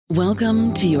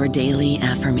Welcome to your daily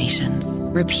affirmations.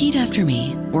 Repeat after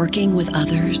me. Working with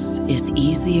others is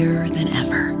easier than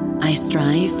ever. I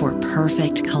strive for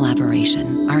perfect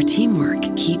collaboration. Our teamwork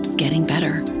keeps getting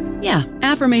better. Yeah,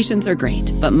 affirmations are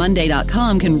great, but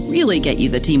Monday.com can really get you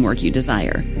the teamwork you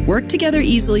desire. Work together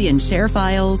easily and share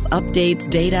files, updates,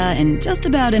 data, and just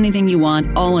about anything you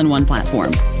want all in one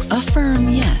platform. Affirm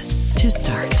yes to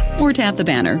start, or tap the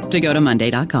banner to go to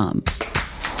Monday.com.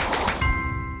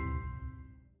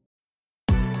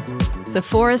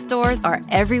 Sephora stores are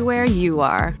everywhere you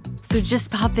are. So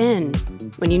just pop in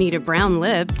when you need a brown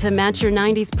lip to match your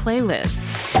 90s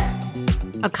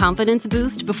playlist. A confidence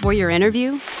boost before your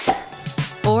interview?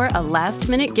 Or a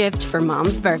last-minute gift for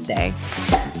mom's birthday?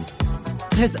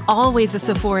 There's always a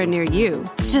Sephora near you.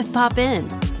 Just pop in.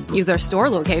 Use our store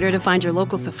locator to find your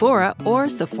local Sephora or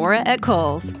Sephora at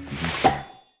Kohl's.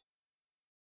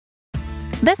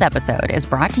 This episode is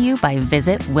brought to you by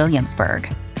Visit Williamsburg.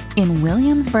 In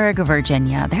Williamsburg,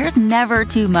 Virginia, there's never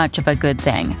too much of a good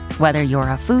thing. Whether you're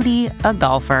a foodie, a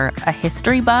golfer, a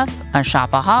history buff, a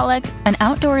shopaholic, an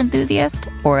outdoor enthusiast,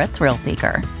 or a thrill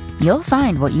seeker, you'll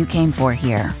find what you came for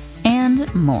here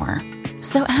and more.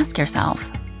 So ask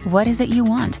yourself, what is it you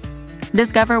want?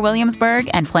 Discover Williamsburg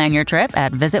and plan your trip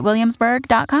at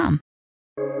visitwilliamsburg.com.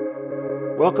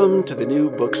 Welcome to the New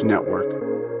Books Network.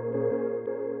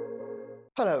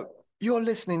 Hello. You're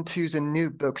listening to the New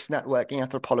Books Network in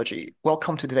Anthropology.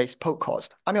 Welcome to today's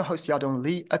podcast. I'm your host, Yadong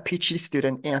Li, a PhD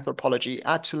student in anthropology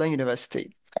at Tulane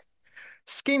University.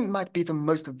 Skin might be the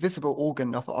most visible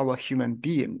organ of our human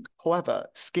being. However,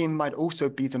 skin might also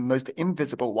be the most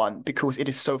invisible one because it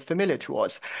is so familiar to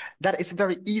us that it's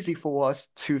very easy for us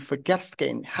to forget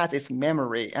skin has its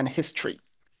memory and history.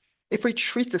 If we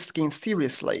treat the skin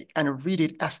seriously and read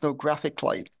it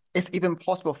ethnographically, it's even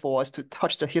possible for us to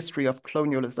touch the history of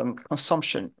colonialism,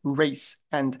 consumption, race,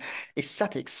 and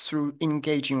aesthetics through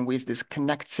engaging with this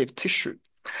connective tissue.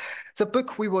 The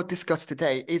book we will discuss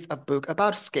today is a book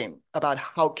about skin, about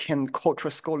how can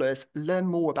cultural scholars learn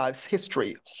more about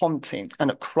history, haunting,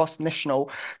 and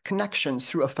cross-national connections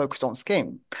through a focus on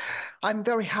skin. I'm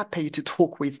very happy to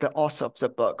talk with the author of the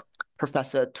book,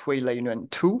 Professor Thuy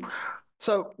Nguyen.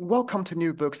 So welcome to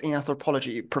New Books in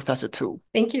Anthropology, Professor Thuy.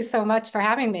 Thank you so much for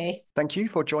having me. Thank you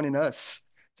for joining us.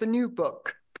 The new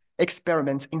book,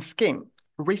 Experiments in Skin,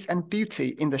 Race and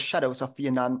Beauty in the Shadows of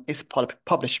Vietnam, is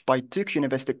published by Duke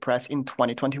University Press in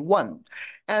 2021.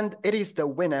 And it is the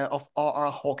winner of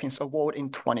R.R. Hawkins Award in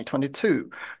 2022.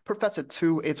 Professor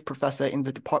Thuy is professor in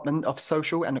the Department of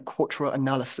Social and Cultural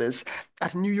Analysis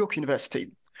at New York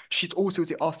University. She's also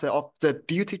the author of The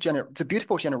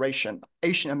Beautiful Generation,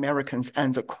 Asian Americans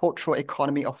and the Cultural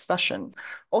Economy of Fashion,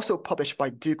 also published by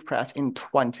Duke Press in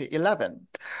 2011.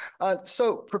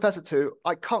 So, Professor Thuy,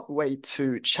 I can't wait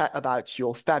to chat about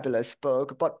your fabulous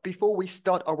book, but before we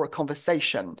start our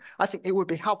conversation, I think it would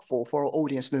be helpful for our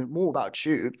audience to know more about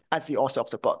you as the author of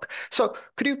the book. So,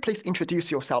 could you please introduce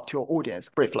yourself to our audience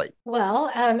briefly? Well,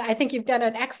 I think you've done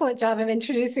an excellent job of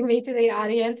introducing me to the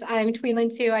audience. I'm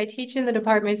Thuy. I teach in the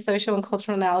Department of Social and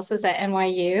Cultural Analysis at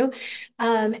NYU.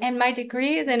 And my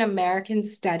degree is in American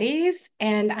Studies.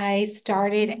 And I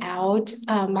started out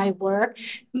my work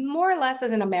more or less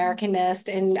as an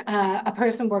Americanist and a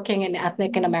person working in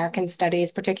ethnic and American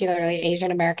studies, particularly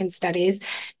Asian American studies.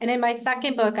 And in my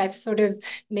second book, I've sort of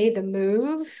made the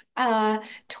move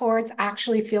towards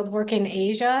actually fieldwork in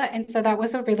Asia. And so that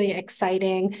was a really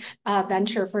exciting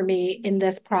venture for me in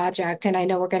this project. And I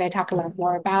know we're going to talk a lot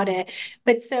more about it.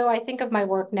 But so I think of my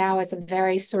work now as a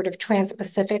very sort of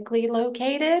trans-Pacifically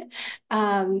located.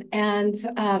 I'm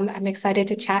excited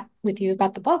to chat with you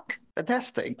about the book.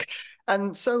 Fantastic.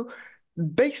 And so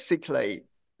basically,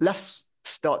 let's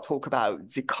start talk about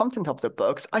the content of the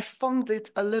books. I found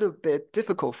it a little bit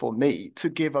difficult for me to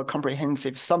give a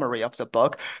comprehensive summary of the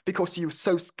book because you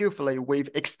so skillfully weave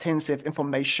extensive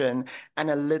information,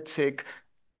 analytic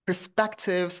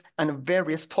perspectives, and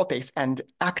various topics and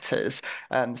actors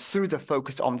through the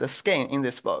focus on the skin in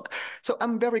this book. So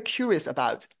I'm very curious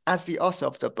about, as the author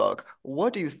of the book,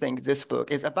 what do you think this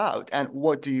book is about and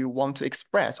what do you want to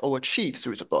express or achieve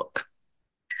through the book?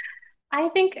 I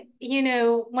think,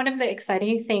 one of the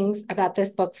exciting things about this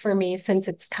book for me since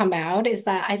it's come out is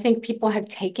that I think people have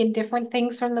taken different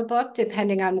things from the book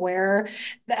depending on where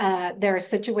they're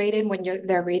situated when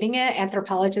they're reading it.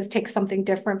 Anthropologists take something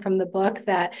different from the book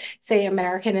that, say,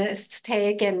 Americanists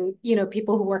take, and,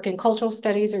 people who work in cultural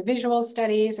studies or visual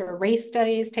studies or race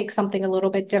studies take something a little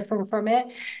bit different from it.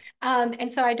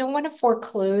 And so I don't want to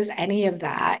foreclose any of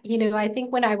that. I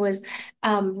think when I was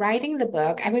writing the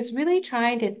book, I was really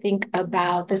trying to think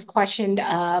about this question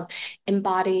of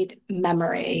embodied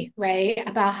memory, right?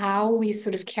 About how we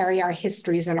sort of carry our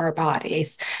histories in our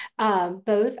bodies,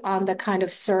 both on the kind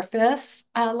of surface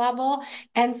level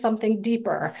and something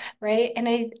deeper, right?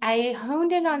 And I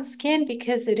honed in on skin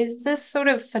because it is this sort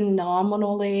of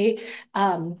phenomenally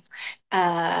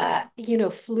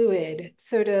fluid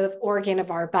sort of organ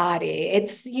of our body.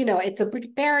 It's a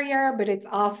barrier, but it's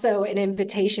also an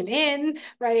invitation in,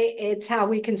 right? It's how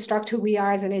we construct who we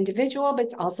are as an individual, but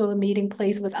it's also a meeting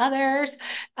place with others,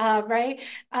 right?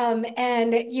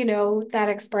 And that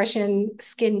expression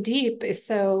skin deep is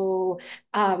so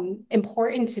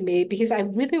important to me because I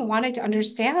really wanted to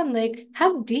understand like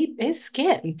how deep is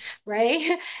skin,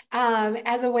 right?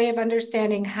 As a way of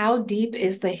understanding how deep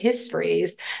is the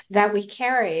histories that we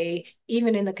carry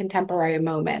even in the contemporary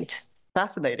moment.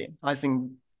 Fascinating. I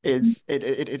think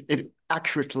it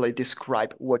accurately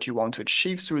describes what you want to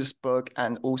achieve through this book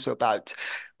and also about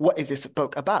what is this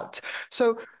book about.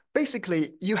 So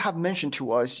basically, you have mentioned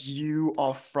to us you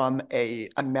are from a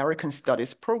American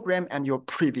Studies program and your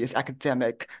previous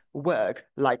academic work,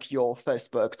 like your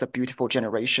first book, The Beautiful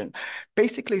Generation,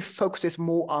 basically focuses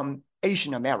more on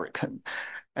Asian American.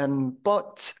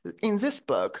 But in this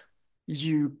book,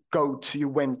 you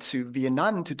went to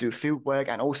Vietnam to do field work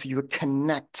and also you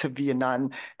connect to Vietnam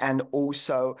and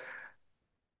also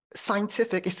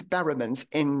scientific experiments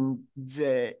in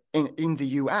the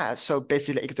US. So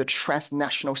basically it's a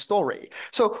transnational story.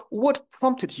 So what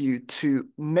prompted you to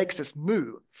make this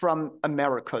move from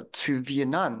America to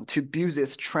Vietnam to build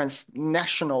this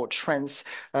transnational, trans-state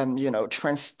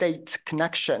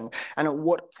connection? And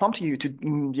what prompted you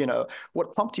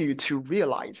to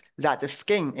realize that the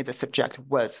skin is a subject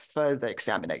worth further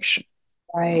examination?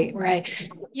 Right, right.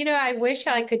 I wish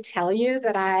I could tell you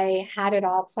that I had it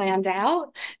all planned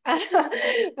out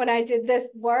when I did this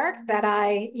work, that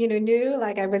I, knew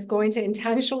like I was going to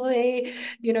intentionally,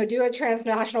 do a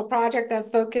transnational project that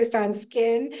focused on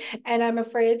skin. And I'm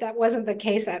afraid that wasn't the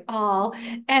case at all.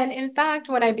 And in fact,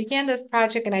 when I began this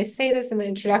project, and I say this in the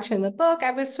introduction of the book,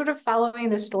 I was sort of following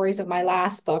the stories of my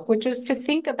last book, which was to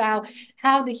think about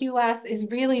how the US is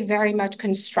really very much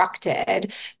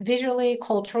constructed visually,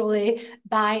 culturally,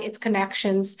 by its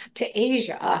connections to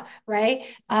Asia, right?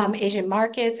 Asian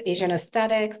markets, Asian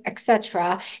aesthetics,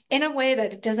 etc., in a way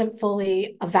that it doesn't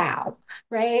fully avow,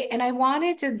 right? And I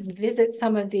wanted to visit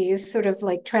some of these sort of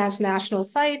like transnational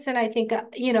sites. And I think,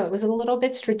 it was a little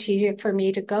bit strategic for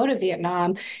me to go to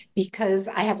Vietnam because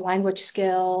I have language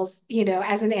skills.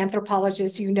 As an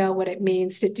anthropologist, you know what it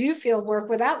means to do field work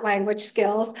without language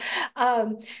skills.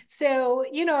 So,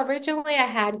 originally I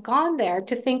had gone there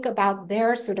to think about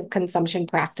their sort of consumption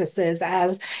practices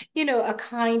as, a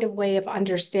kind of way of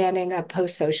understanding a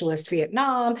post-socialist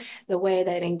Vietnam, the way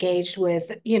that engaged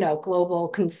with, global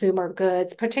consumer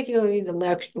goods, particularly the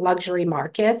luxury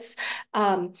markets.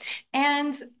 And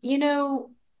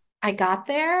I got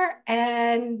there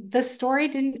and the story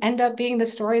didn't end up being the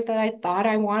story that I thought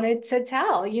I wanted to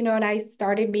tell, and I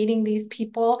started meeting these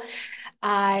people.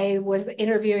 I was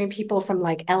interviewing people from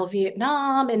like El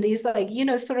Vietnam and these like,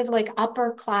 sort of like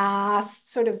upper class,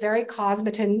 sort of very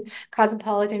cosmopolitan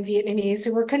Vietnamese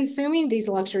who were consuming these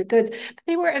luxury goods, but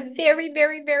they were a very,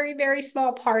 very, very, very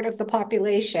small part of the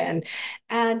population.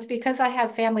 And because I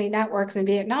have family networks in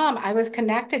Vietnam, I was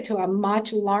connected to a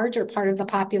much larger part of the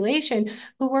population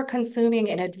who were consuming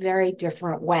in a very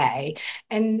different way.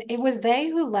 And it was they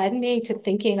who led me to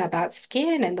thinking about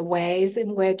skin and the ways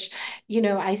in which,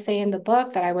 I say in the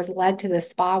book that I was led to the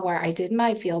spa where I did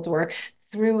my field work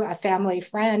through a family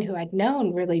friend who I'd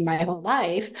known really my whole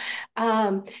life.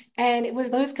 And it was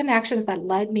those connections that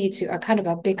led me to a kind of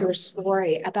a bigger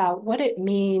story about what it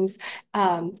means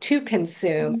to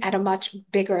consume at a much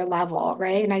bigger level,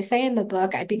 right? And I say in the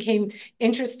book, I became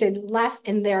interested less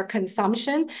in their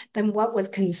consumption than what was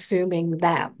consuming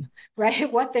them,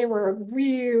 right? What they were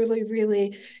really,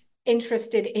 really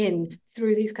interested in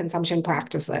through these consumption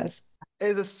practices.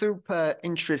 It's a super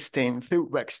interesting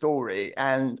fieldwork story.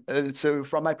 And so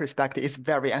from my perspective, it's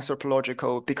very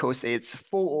anthropological because it's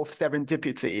full of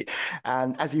serendipity.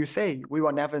 And as you say, we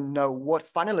will never know what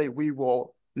finally we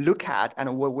will look at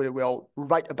and what we will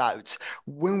write about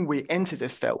when we enter the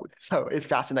field. So it's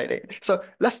fascinating. So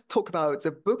let's talk about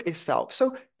the book itself.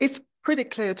 So it's pretty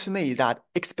clear to me that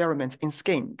experiments in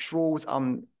skin draws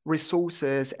on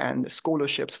resources and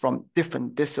scholarships from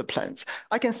different disciplines.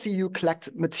 I can see you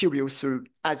collect materials through,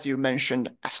 as you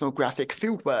mentioned, ethnographic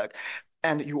fieldwork,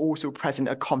 And you also present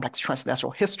a complex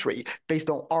transnational history based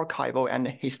on archival and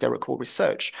historical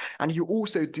research. And you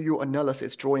also do your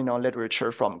analysis drawing on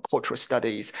literature from cultural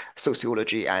studies,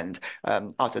 sociology, and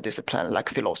other disciplines like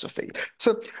philosophy.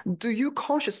 So do you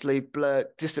consciously blur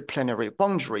disciplinary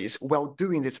boundaries while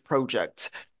doing this project?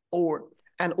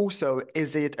 And also,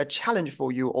 is it a challenge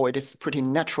for you, or it is pretty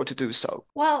natural to do so?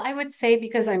 Well, I would say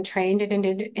because I'm trained in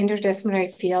an interdisciplinary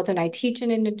field and I teach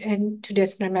in an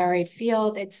interdisciplinary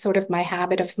field, it's sort of my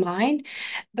habit of mind.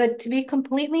 But to be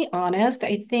completely honest,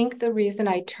 I think the reason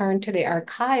I turned to the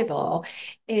archival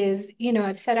is,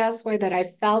 I've said elsewhere that I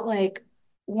felt like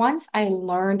once I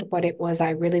learned what it was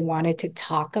I really wanted to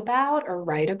talk about or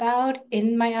write about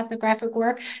in my ethnographic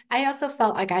work, I also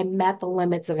felt like I met the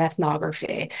limits of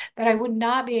ethnography, that I would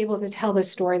not be able to tell the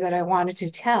story that I wanted to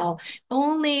tell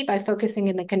only by focusing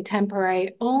in the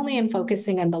contemporary, only in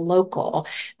focusing in the local,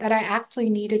 that I actually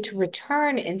needed to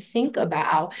return and think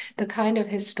about the kind of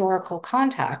historical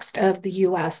context of the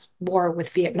US war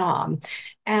with Vietnam.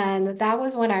 And that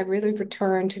was when I really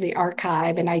returned to the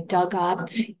archive and I dug up,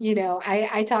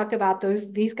 I talk about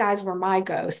these guys were my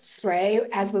ghosts, right?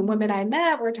 As the women I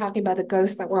met were talking about the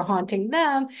ghosts that were haunting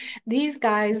them. These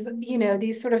guys,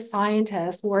 these sort of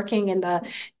scientists working in the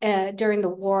during the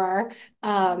war,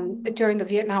 during the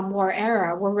Vietnam War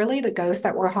era, were really the ghosts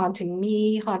that were haunting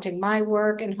me, haunting my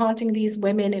work, and haunting these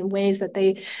women in ways that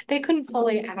they couldn't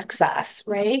fully access,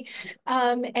 right?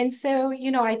 And so,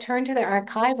 I turned to the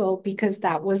archival because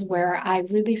that was where I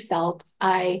really felt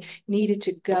I needed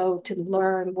to go to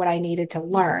learn what I needed to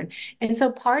learn. And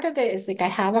so part of it is like I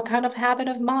have a kind of habit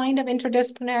of mind of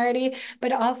interdisciplinarity,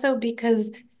 but also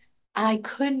because I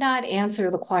could not answer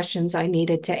the questions I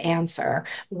needed to answer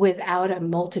without a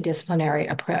multidisciplinary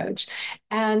approach.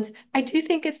 And I do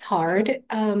think it's hard.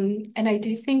 And I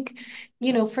do think,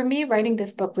 for me, writing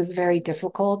this book was very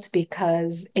difficult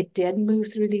because it did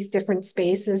move through these different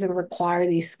spaces and require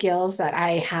these skills that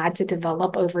I had to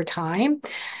develop over time.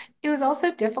 It was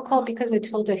also difficult because it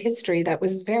told a history that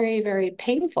was very, very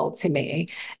painful to me.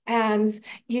 And,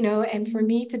 and for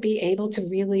me to be able to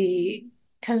really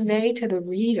convey to the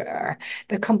reader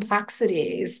the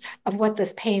complexities of what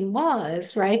this pain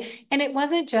was, right? And it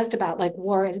wasn't just about like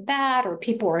war is bad or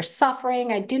people are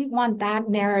suffering. I didn't want that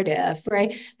narrative,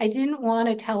 right? I didn't want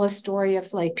to tell a story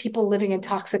of like people living in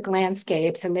toxic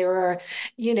landscapes and they were,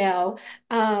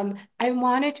 I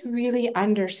wanted to really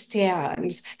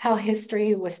understand how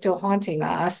history was still haunting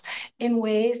us in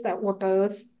ways that were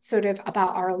both sort of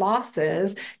about our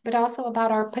losses, but also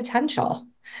about our potential,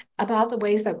 about the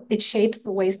ways that it shapes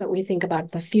the ways that we think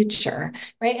about the future,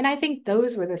 right? And I think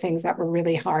those were the things that were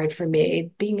really hard for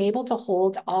me, being able to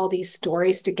hold all these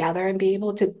stories together and be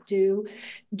able to do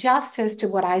justice to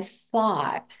what I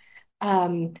thought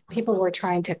people were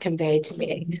trying to convey to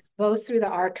me, both through the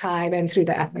archive and through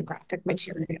the ethnographic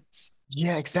materials.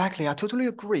 Yeah, exactly. I totally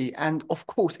agree. And of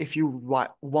course, if you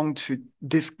want to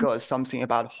discuss something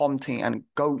about haunting and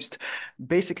ghost,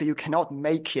 basically you cannot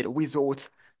make it without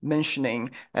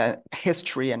mentioning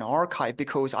history and archive,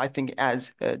 because I think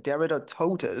as Derrida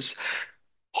told us,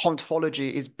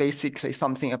 hauntology is basically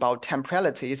something about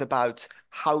temporality. It's about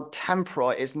how temporal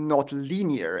is not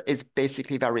linear. It's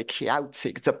basically very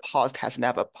chaotic. The past has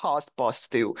never passed, but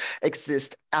still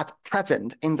exists at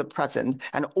present, in the present,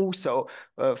 and also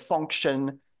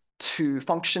function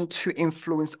to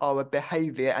influence our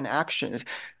behavior and actions.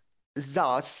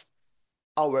 Thus,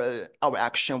 our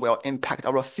action will impact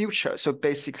our future. So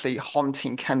basically,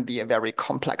 haunting can be a very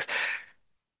complex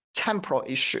temporal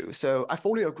issue. So I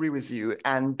fully agree with you.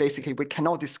 And basically, we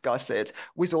cannot discuss it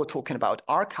without talking about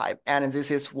archive. And this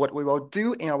is what we will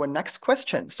do in our next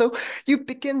question. So you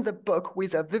begin the book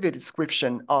with a vivid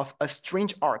description of a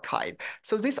strange archive.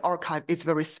 So this archive is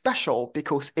very special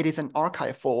because it is an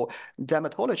archive for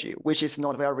dermatology, which is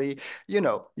not very,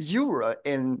 usual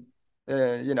in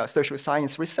social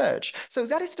science research. So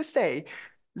that is to say,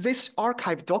 this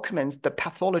archive documents the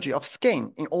pathology of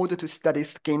skin in order to study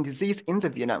skin disease in the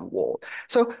Vietnam War.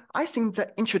 So I think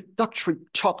the introductory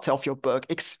chapter of your book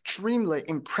extremely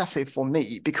impressive for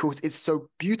me because it's so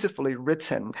beautifully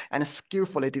written and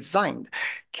skillfully designed.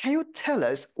 Can you tell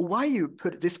us why you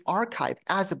put this archive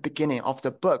as the beginning of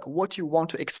the book? What you want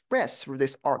to express through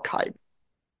this archive?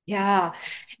 Yeah,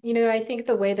 I think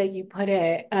the way that you put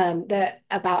it, that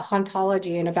about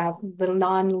hauntology and about the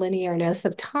non-linearness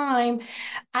of time,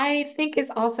 I think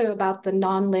is also about the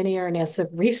non-linearness of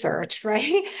research,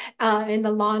 right? And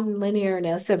the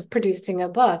non-linearness of producing a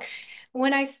book.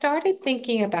 When I started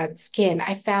thinking about skin,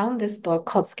 I found this book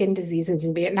called Skin Diseases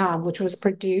in Vietnam, which was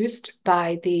produced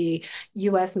by the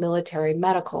US Military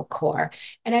Medical Corps.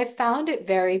 And I found it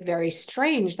very, very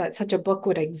strange that such a book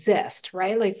would exist,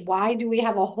 right? Like, why do we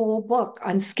have a whole book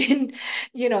on skin,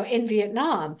 in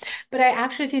Vietnam? But I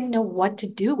actually didn't know what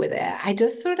to do with it. I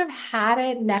just sort of had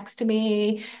it next to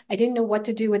me. I didn't know what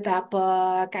to do with that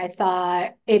book. I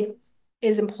thought it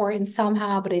is important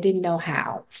somehow, but I didn't know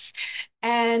how.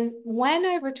 And when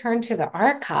I returned to the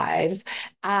archives,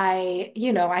 I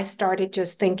started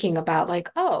just thinking about like,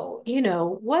 oh,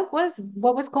 what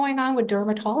was going on with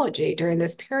dermatology during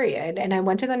this period? And I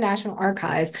went to the National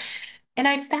Archives and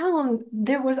I found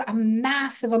there was a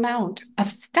massive amount of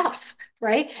stuff,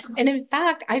 right? And in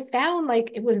fact, I found like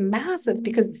it was massive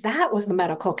because that was the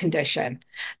medical condition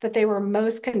that they were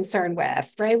most concerned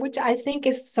with, right? Which I think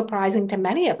is surprising to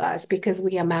many of us because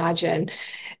we imagine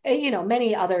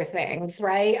many other things,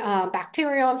 right?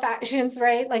 Bacterial infections,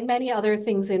 right? Like many other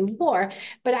things in war.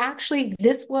 But actually,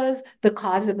 this was the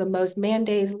cause of the most man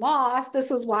days lost.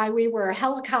 This is why we were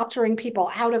helicoptering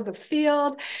people out of the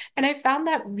field. And I found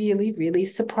that really, really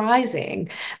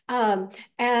surprising. Um,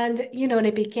 and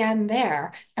it began there.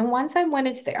 And once I went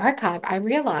into the archive, I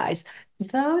realized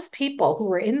those people who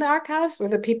were in the archives were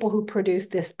the people who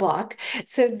produced this book.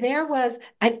 So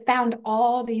I found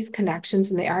all these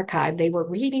connections in the archive. They were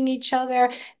reading each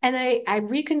other, and I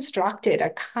reconstructed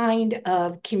a kind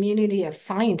of community of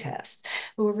scientists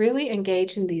who were really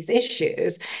engaged in these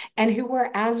issues and who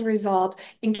were, as a result,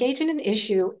 engaged in an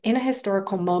issue in a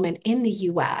historical moment in the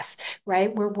US,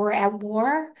 right? Where we're at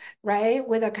war, right,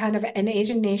 with a kind of an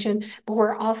Asian nation, but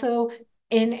we're also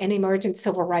in an emergent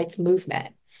civil rights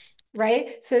movement,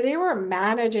 right? So they were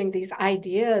managing these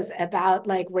ideas about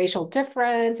like racial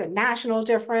difference and national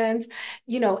difference,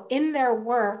 in their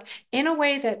work in a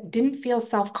way that didn't feel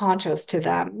self-conscious to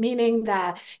them, meaning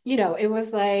that, it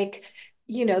was like,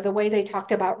 the way they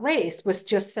talked about race was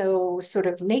just so sort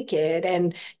of naked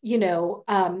and,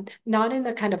 not in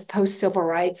the kind of post-civil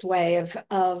rights way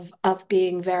of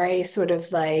being very sort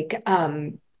of like,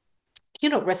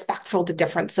 respectful to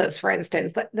differences, for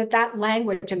instance, that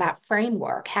language and that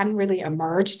framework hadn't really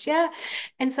emerged yet.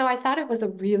 And so I thought it was a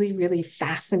really, really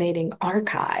fascinating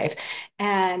archive.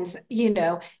 And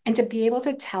to be able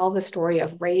to tell the story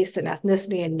of race and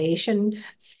ethnicity and nation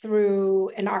through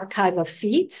an archive of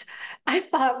feats, I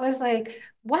thought was like,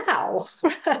 wow,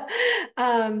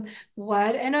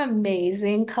 what an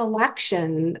amazing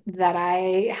collection that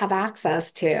I have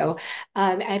access to.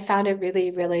 I found it really,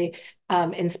 really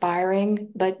inspiring,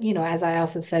 but as I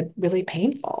also said, really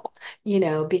painful,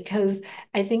 because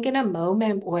I think in a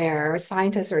moment where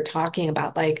scientists are talking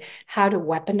about like how to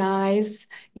weaponize,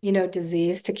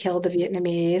 disease to kill the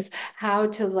Vietnamese, how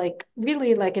to like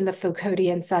really like in the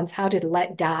Foucauldian sense, how to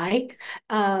let die.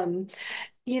 Um,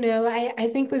 I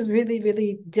think was really,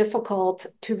 really difficult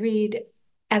to read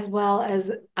as well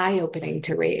as eye-opening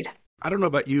to read. I don't know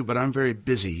about you, but I'm very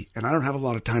busy and I don't have a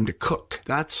lot of time to cook.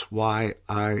 That's why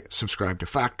I subscribe to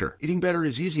Factor. Eating better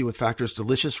is easy with Factor's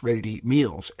delicious, ready-to-eat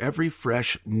meals. Every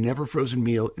fresh, never frozen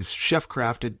meal is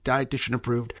chef-crafted, dietitian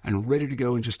approved, and ready to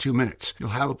go in just 2 minutes. You'll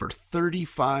have over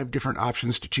 35 different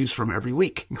options to choose from every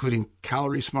week, including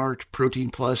Calorie Smart, Protein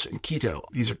Plus, and Keto.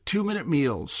 These are 2-minute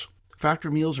meals.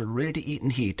 Factor meals are ready to eat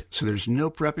and heat, so there's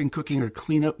no prepping, cooking, or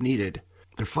cleanup needed.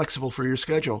 They're flexible for your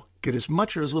schedule. Get as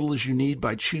much or as little as you need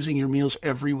by choosing your meals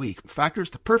every week. Factor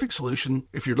is the perfect solution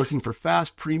if you're looking for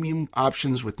fast, premium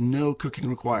options with no cooking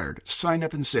required. Sign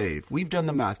up and save. We've done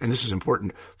the math, and this is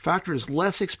important. Factor is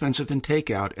less expensive than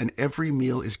takeout, and every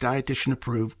meal is dietitian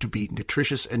approved to be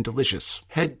nutritious and delicious.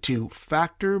 Head to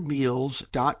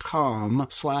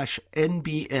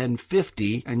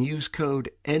factormeals.com/NBN50 and use code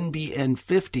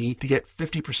NBN50 to get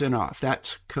 50% off.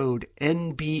 That's code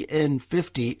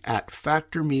NBN50 at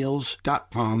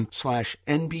factormeals.com/NBN50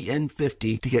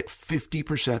 to get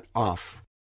 50% off.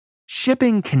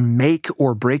 Shipping can make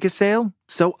or break a sale,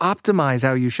 so optimize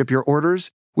how you ship your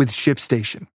orders with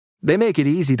ShipStation. They make it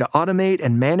easy to automate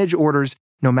and manage orders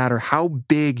no matter how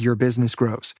big your business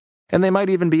grows. And they might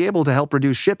even be able to help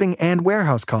reduce shipping and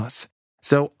warehouse costs.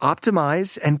 So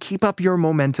optimize and keep up your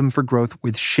momentum for growth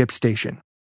with ShipStation.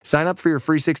 Sign up for your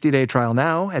free 60-day trial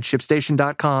now at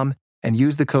ShipStation.com and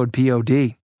use the code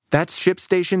POD. That's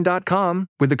ShipStation.com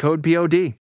with the code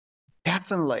POD.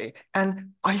 Definitely.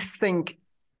 And I think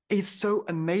it's so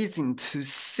amazing to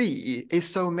see, it's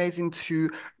so amazing to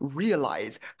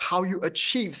realize how you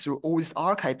achieve through all this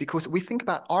archive, because we think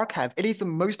about archive, it is the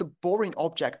most boring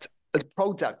object as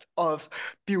product of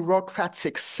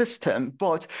bureaucratic system,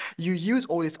 but you use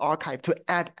all this archive to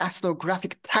add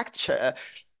ethnographic texture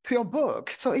to your book.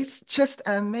 So it's just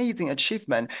an amazing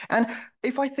achievement. And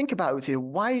if I think about it,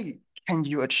 why can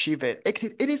you achieve it?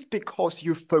 It is because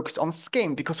you focus on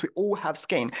skin, because we all have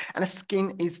skin, and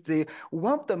skin is the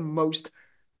one of the most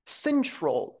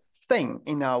central thing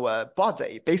in our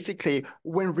body. Basically,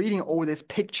 when reading all this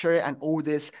picture and all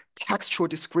this textual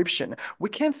description, we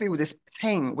can feel this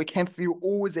pain, we can feel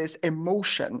all this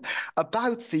emotion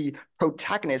about the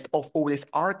protagonist of all this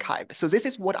archive. So this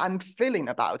is what I'm feeling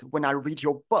about when I read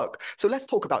your book. So let's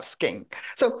talk about skin.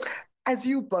 So as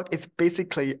your book is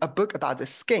basically a book about the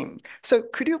skin. So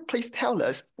could you please tell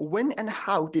us when and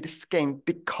how did skin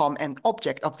become an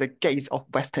object of the gaze of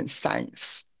Western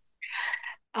science?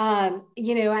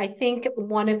 I think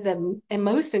one of the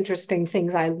most interesting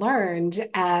things I learned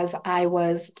as I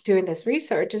was doing this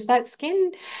research is that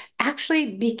skin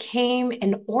actually became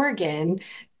an organ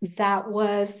that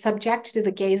was subject to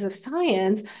the gaze of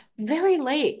science very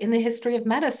late in the history of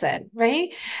medicine,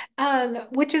 right?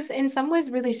 Which is in some ways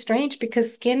really strange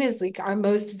because skin is like our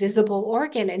most visible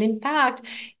organ. And in fact,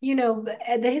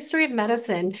 the history of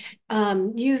medicine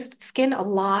used skin a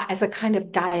lot as a kind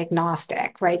of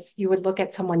diagnostic, right? You would look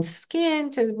at someone's skin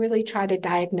to really try to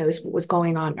diagnose what was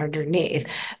going on underneath.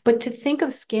 But to think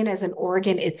of skin as an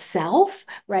organ itself,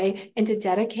 right, and to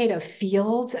dedicate a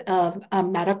field of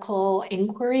medical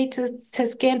inquiry to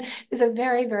skin is a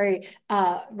very, very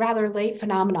rather late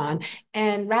phenomenon,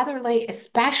 and rather late,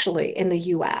 especially in the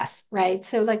US, right?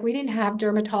 So, like, we didn't have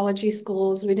dermatology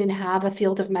schools, we didn't have a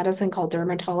field of medicine called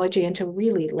dermatology until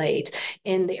really late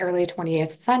in the early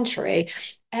 20th century.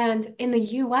 And in the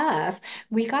US,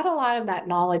 we got a lot of that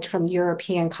knowledge from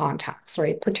European contacts,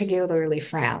 right? Particularly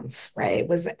France, right?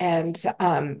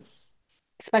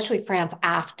 Especially France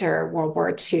after World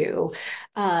War II,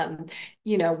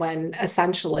 when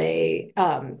essentially,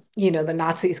 the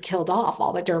Nazis killed off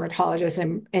all the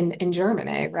dermatologists in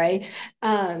Germany, right?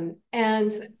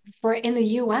 And for in the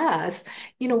US,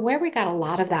 where we got a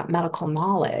lot of that medical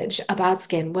knowledge about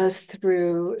skin was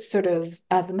through sort of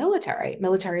the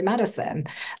military medicine.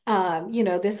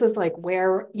 This is like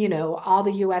where, all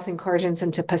the US incursions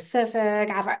into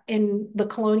Pacific, in the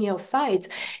colonial sites,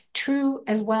 true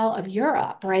as well of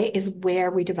Europe, right, is where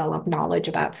we develop knowledge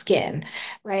about skin,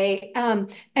 right?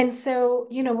 And so,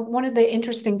 one of the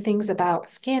interesting things about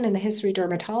skin in the history of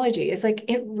dermatology is like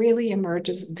it really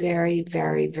emerges very,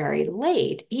 very, very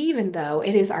late, even though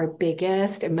it is our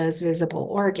biggest and most visible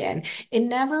organ. It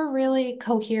never really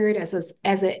cohered as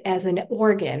an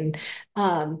organ.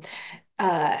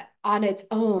 On its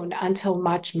own until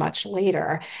much, much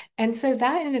later. And so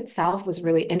that in itself was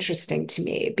really interesting to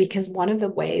me because one of the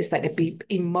ways that it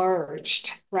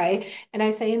emerged, right? And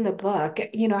I say in the book,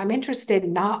 I'm interested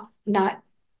not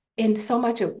in so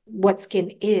much of what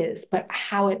skin is, but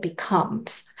how it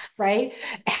becomes, right?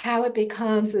 How it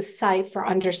becomes a site for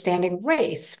understanding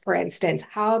race, for instance,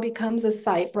 how it becomes a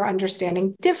site for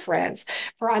understanding difference,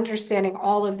 for understanding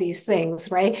all of these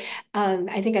things, right?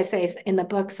 I think I say in the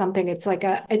book something, it's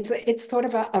sort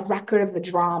of a record of the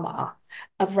drama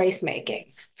of race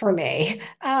making for me.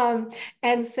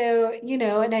 And so,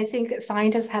 and I think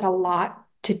scientists had a lot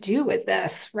to do with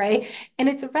this, right? And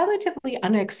it's a relatively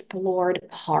unexplored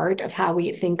part of how we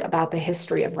think about the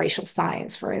history of racial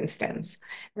science, for instance,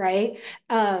 right?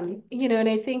 And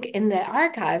I think in the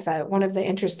archives, one of the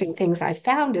interesting things I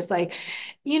found is like,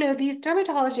 these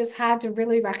dermatologists had to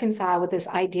really reconcile with this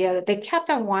idea that they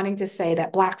kept on wanting to say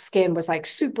that Black skin was like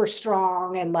super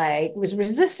strong and like was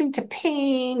resistant to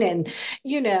pain and,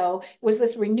 was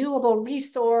this renewable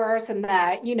resource and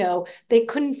that, they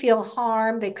couldn't feel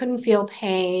harm, they couldn't feel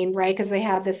pain, right? Because they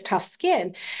had this tough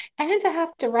skin. And to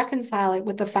have to reconcile it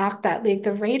with the fact that like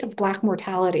the rate of Black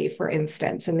mortality, for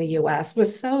instance, in the US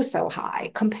was so, so high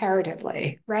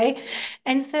comparatively, right?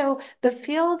 And so the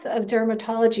field of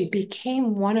dermatology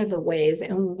became one of the ways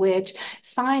in which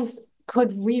science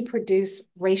could reproduce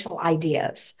racial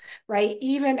ideas, right?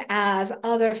 Even as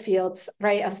other fields,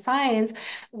 right, of science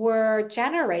were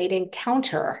generating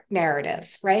counter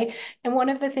narratives, right? And one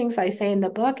of the things I say in the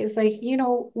book is like,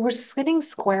 we're sitting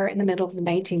square in the middle of the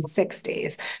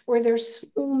 1960s, where there's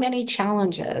so many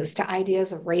challenges to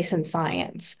ideas of race and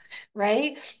science,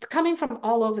 right? Coming from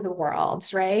all over the world,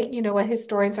 right? What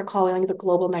historians are calling the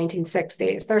global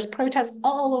 1960s. There's protests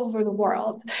all over the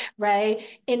world, right?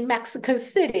 In Mexico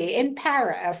City, in in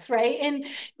Paris, right? And,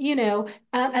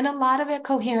 and a lot of it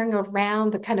cohering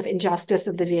around the kind of injustice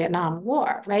of the Vietnam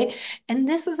War, right? And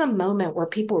this is a moment where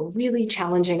people are really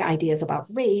challenging ideas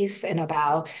about race and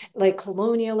about like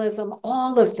colonialism,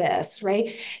 all of this,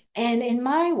 right? And in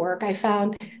my work, I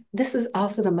found this is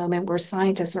also the moment where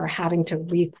scientists are having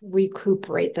to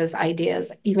recuperate those ideas,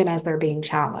 even as they're being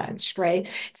challenged, right?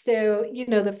 So,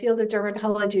 the field of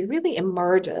dermatology really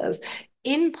emerges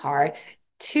in part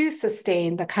to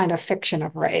sustain the kind of fiction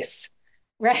of race.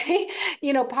 Right.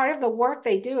 Part of the work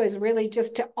they do is really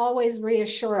just to always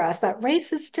reassure us that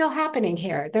race is still happening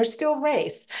here. There's still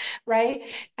race, right?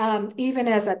 Even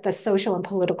as at the social and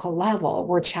political level,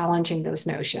 we're challenging those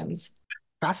notions.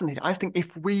 Fascinating. I think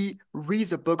if we read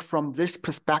the book from this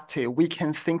perspective, we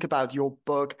can think about your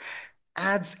book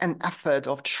as an effort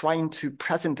of trying to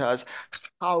present us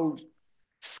how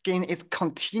skin is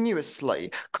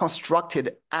continuously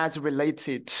constructed as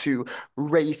related to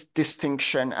race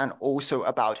distinction and also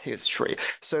about history.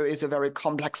 So it's a very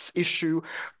complex issue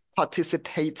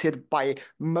participated by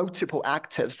multiple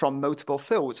actors from multiple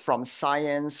fields, from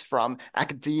science, from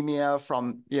academia,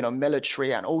 from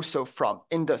military, and also from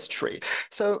industry.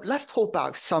 So let's talk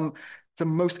about the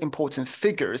most important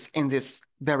figures in this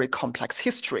very complex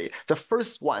history. The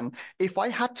first one, if I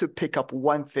had to pick up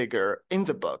one figure in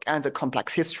the book and the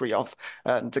complex history of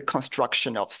the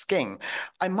construction of skin,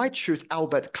 I might choose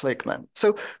Albert Kligman.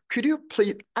 So could you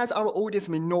please, as our audience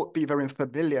may not be very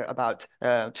familiar about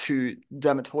to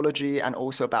dermatology and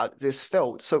also about this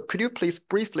field, so could you please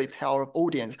briefly tell our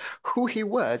audience who he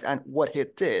was and what he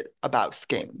did about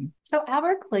skin? So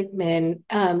Albert Kligman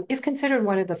is considered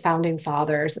one of the founding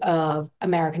fathers of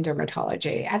American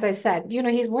dermatology. As I said,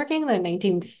 he's working in the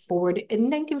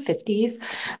 1950s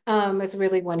is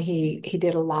really when he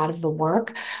did a lot of the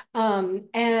work.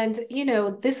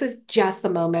 This is just the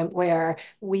moment where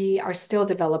we are still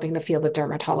developing the field of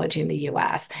dermatology in the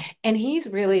US. And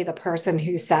he's really the person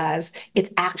who says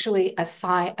it's actually a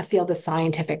field of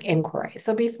scientific inquiry.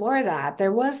 So before that,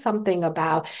 there was something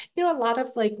about, a lot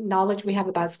of like knowledge we have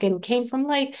about skin came from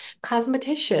like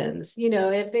cosmeticians.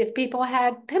 If people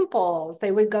had pimples,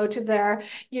 they would go to their,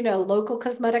 local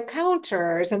cosmetic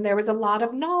counters, and there was a lot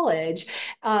of knowledge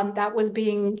that was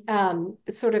being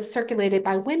sort of circulated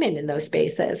by women in those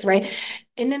spaces, right?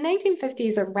 In the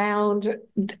 1950s, around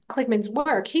Kligman's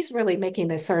work, he's really making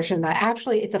the assertion that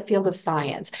actually it's a field of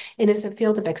science. It is a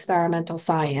field of experimental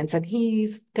science, and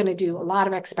he's going to do a lot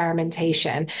of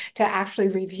experimentation to actually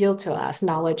reveal to us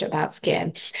knowledge about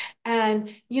skin. And,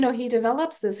 he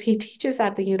develops this, he teaches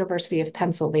at the University of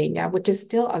Pennsylvania, which is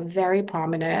still a very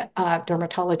prominent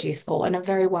dermatology school and a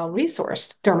very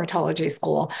well-resourced dermatology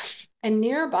school. And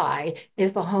nearby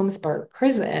is the Holmesburg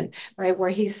prison, right,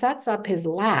 where he sets up his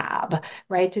lab,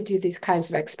 right, to do these kinds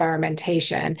of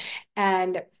experimentation.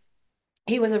 And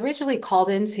he was originally called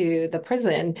into the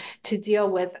prison to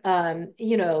deal with,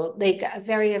 like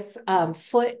various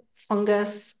foot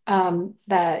fungus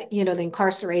that the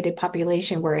incarcerated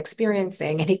population were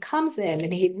experiencing. And he comes in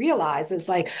and he realizes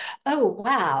like, oh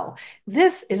wow,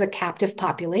 this is a captive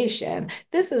population.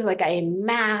 This is like a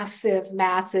massive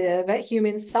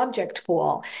human subject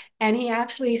pool. And he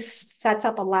actually sets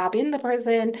up a lab in the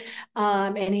prison,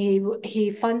 and he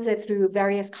funds it through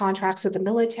various contracts with the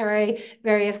military,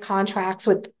 various contracts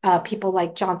with people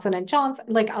like Johnson and Johnson,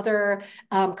 like other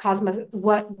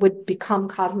what would become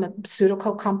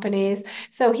cosmeceutical companies.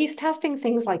 So he's testing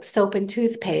things like soap and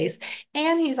toothpaste,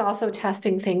 and he's also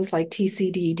testing things like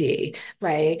TCDD,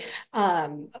 right?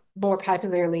 More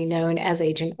popularly known as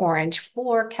Agent Orange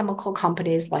for chemical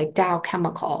companies like Dow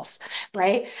Chemicals,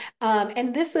 right?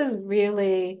 And this is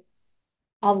really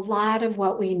a lot of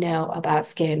what we know about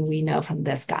skin, we know from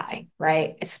this guy,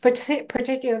 right? It's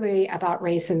particularly about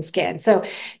race and skin. So,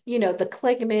 the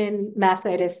Kligman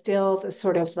method is still the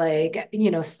sort of like,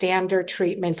 standard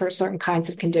treatment for certain kinds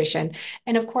of condition.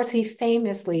 And of course, he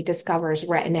famously discovers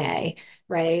retin-A,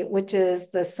 right? Which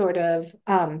is the sort of,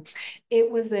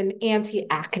 it was an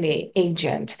anti-acne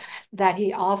agent that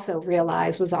he also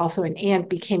realized was also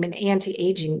became an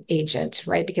anti-aging agent,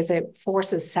 right? Because it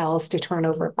forces cells to turn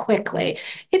over quickly.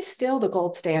 It's still the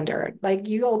gold standard. Like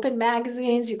you open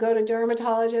magazines, you go to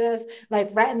dermatologists,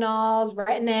 like retinols,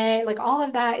 retin-A, like all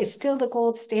of that is still the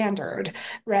gold standard,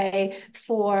 right?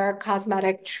 For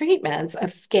cosmetic treatments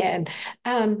of skin.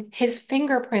 His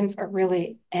fingerprints are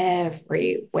really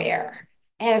everywhere,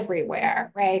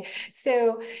 right?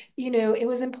 So, it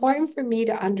was important for me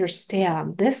to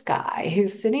understand this guy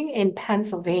who's sitting in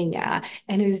Pennsylvania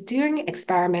and who's doing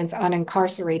experiments on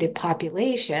incarcerated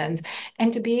populations,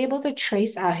 and to be able to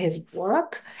trace out his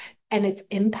work and its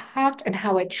impact and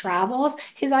how it travels,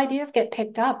 his ideas get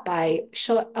picked up by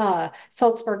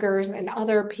Sulzbergers and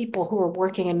other people who are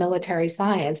working in military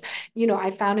science. I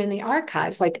found in the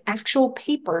archives like actual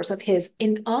papers of his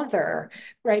in other,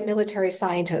 right, military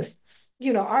scientists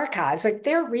archives, like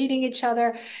they're reading each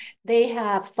other. They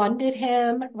have funded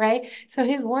him, right? So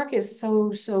his work is so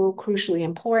crucially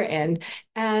important.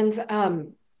 And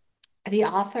the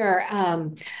author,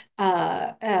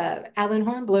 Alan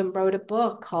Hornblum, wrote a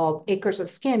book called Acres of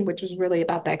Skin, which was really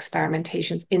about the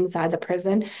experimentations inside the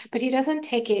prison, but he doesn't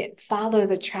follow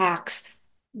the tracks,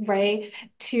 right,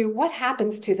 to what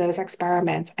happens to those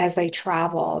experiments as they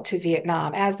travel to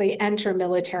Vietnam, as they enter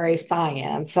military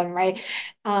science, and right.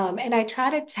 And I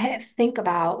try to think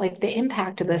about like the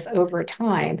impact of this over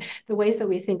time, the ways that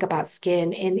we think about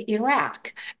skin in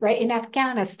Iraq, right, in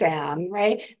Afghanistan,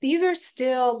 right? These are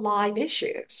still live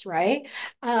issues, right?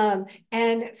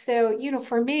 And so,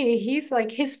 for me, he's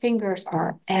like his fingers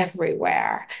are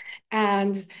everywhere.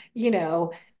 And, you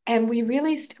know, and we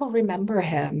really still remember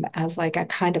him as like a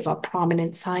kind of a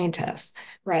prominent scientist,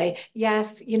 right?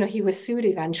 Yes, he was sued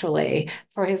eventually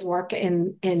for his work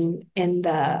in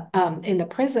the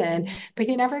prison, but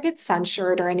he never gets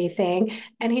censured or anything,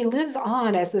 and he lives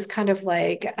on as this kind of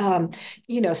like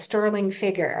sterling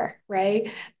figure,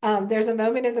 right? There's a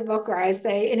moment in the book where I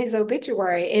say in his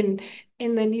obituary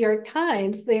in the New York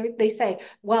Times, they say,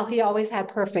 well, he always had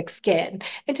perfect skin.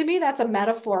 And to me, that's a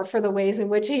metaphor for the ways in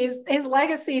which his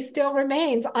legacy still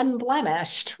remains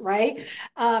unblemished, right?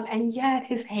 And yet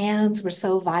his hands were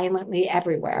so violently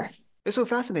everywhere. It's so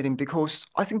fascinating because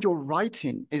I think your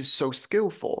writing is so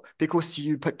skillful because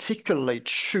you particularly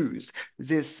choose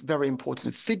this very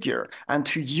important figure and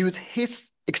to use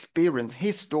his experience,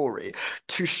 his story,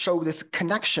 to show this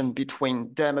connection between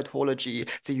dermatology,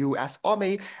 the US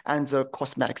Army, and the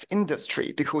cosmetics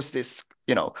industry, because this,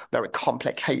 very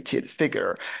complicated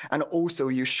figure. And also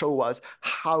you show us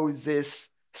how this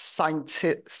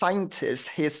scientist,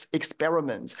 his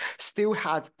experiments still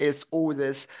has all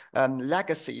these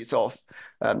legacies of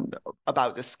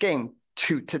about the skin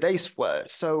to today's world.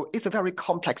 So it's a very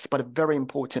complex but a very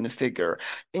important figure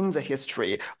in the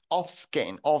history of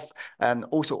skin, of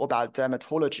also about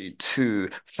dermatology, to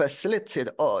facilitate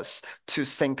us to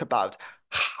think about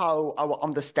how our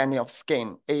understanding of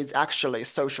skin is actually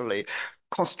socially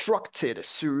constructed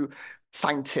through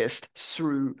scientists,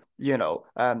 through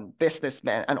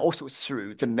businessmen, and also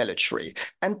through the military.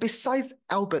 And besides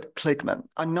Albert Kligman,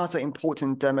 another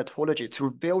important dermatologist to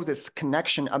reveal this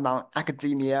connection among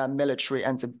academia, military,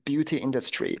 and the beauty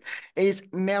industry is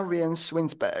Marion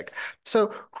Swinsberg.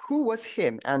 So who was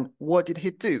him and what did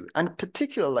he do? And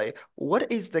particularly,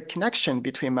 what is the connection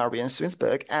between Marion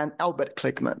Swinsberg and Albert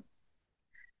Kligman?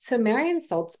 So Marion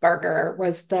Sulzberg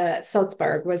was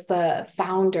the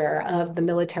founder of the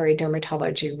military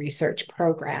dermatology research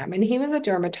program. And he was a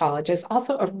dermatologist,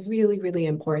 also a really, really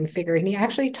important figure. And he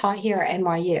actually taught here at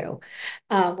NYU,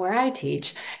 where I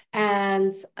teach.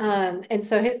 And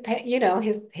so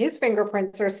his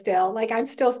fingerprints are still like I'm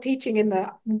still teaching in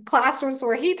the classrooms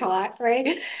where he taught,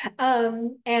 right?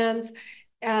 And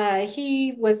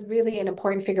he was really an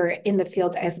important figure in the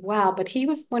field as well, but he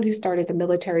was the one who started the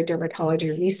military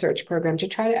dermatology research program to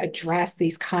try to address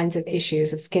these kinds of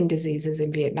issues of skin diseases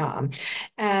in Vietnam.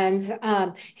 And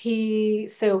he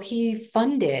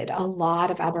funded a lot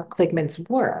of Albert Kligman's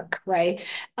work, right?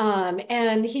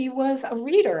 And he was a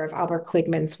reader of Albert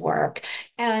Kligman's work.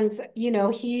 And,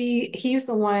 he's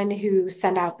the one who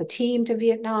sent out the team to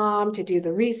Vietnam to do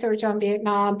the research on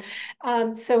Vietnam.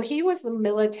 So he was the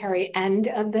military end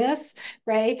of this,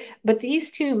 right? But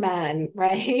these two men,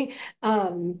 right,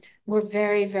 were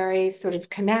very, very sort of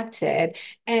connected.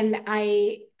 And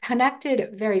I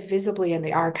connected very visibly in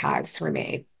the archives for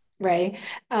me. Right.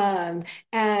 And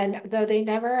though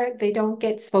they don't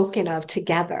get spoken of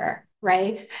together,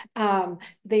 right?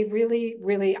 They really,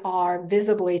 really are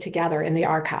visibly together in the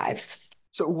archives.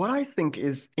 So what I think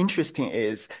is interesting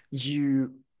is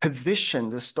you position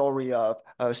the story of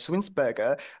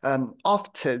Swinsberger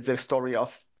after the story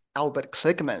of Albert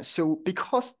Kligman. So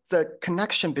because the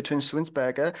connection between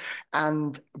Swinsberger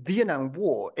and Vietnam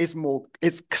War is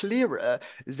clearer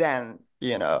than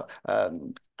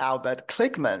Albert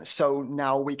Kligman. So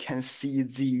now we can see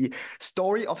the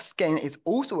story of skin is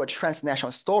also a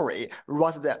transnational story,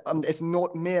 rather than it's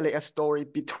not merely a story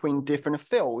between different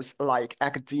fields like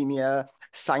academia,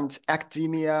 science,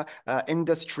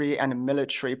 industry, and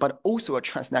military, but also a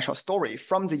transnational story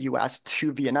from the US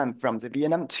to Vietnam, from the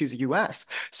Vietnam to the US.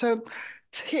 So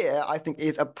here, I think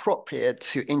it's appropriate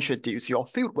to introduce your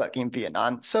fieldwork in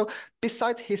Vietnam. So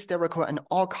besides historical and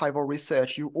archival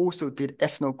research, you also did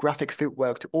ethnographic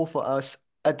fieldwork to offer us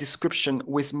a description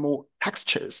with more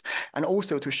textures, and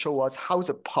also to show us how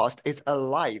the past is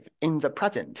alive in the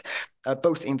present,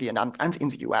 both in Vietnam and in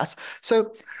the US.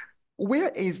 So where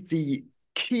is the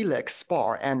Keelix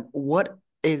Spa, and what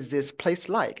is this place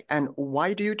like? And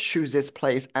why do you choose this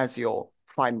place as your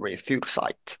primary field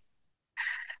site?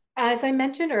 As I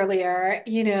mentioned earlier,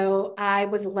 I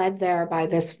was led there by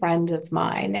this friend of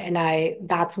mine, and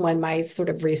that's when my sort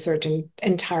of research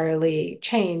entirely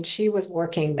changed. She was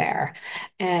working there,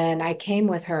 and I came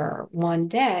with her one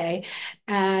day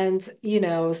and,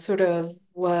 sort of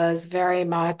was very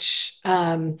much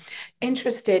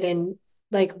interested in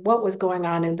like what was going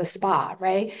on in the spa,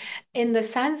 right? In the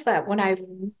sense that when I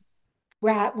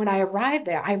arrived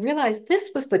there, I realized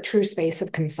this was the true space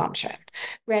of consumption,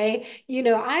 right?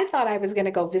 I thought I was going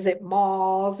to go visit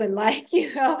malls and like,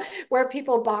 where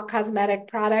people bought cosmetic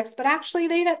products, but actually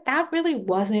that really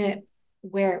wasn't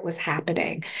where it was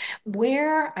happening.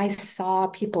 Where I saw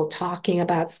people talking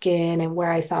about skin and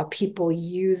where I saw people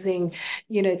using,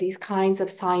 these kinds of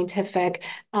scientific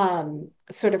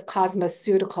sort of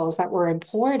cosmeceuticals that were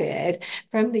imported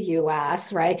from the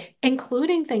US, right?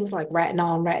 Including things like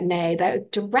retinol and retin-A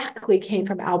that directly came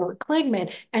from Albert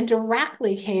Kligman and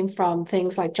directly came from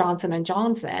things like Johnson and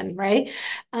Johnson, right?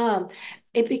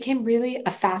 It became really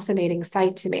a fascinating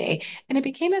site to me. And it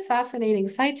became a fascinating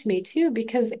site to me too,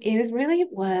 because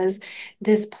was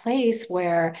this place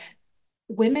where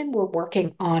women were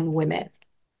working on women.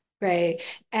 Right.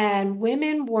 And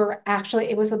women were actually,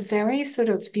 it was a very sort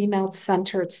of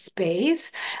female-centered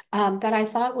space that I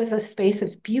thought was a space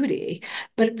of beauty.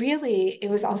 But really, it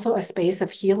was also a space of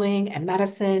healing and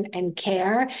medicine and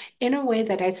care in a way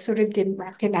that I sort of didn't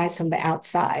recognize from the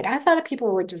outside. I thought people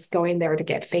were just going there to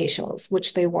get facials,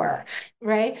 which they were.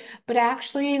 Right. But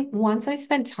actually, once I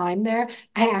spent time there,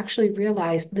 I actually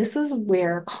realized this is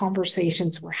where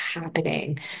conversations were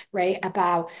happening, right?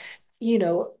 About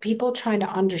people trying to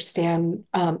understand,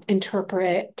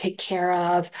 interpret, take care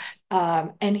of,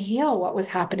 and heal what was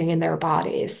happening in their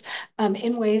bodies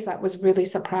in ways that was really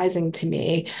surprising to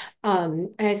me.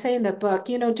 And I say in the book,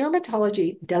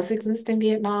 dermatology does exist in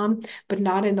Vietnam, but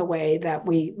not in the way that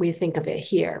we think of it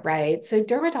here, right? So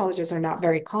dermatologists are not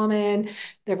very common,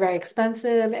 they're very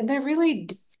expensive, and they're really,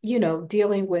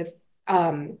 dealing with,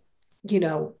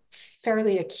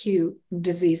 fairly acute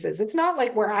diseases. It's not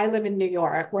like where I live in New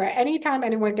York, where anytime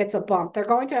anyone gets a bump, they're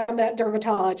going to a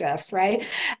dermatologist, right?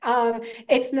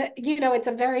 It's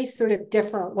a very sort of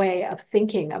different way of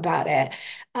thinking about it.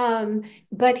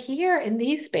 But here in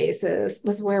these spaces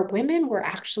was where women were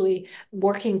actually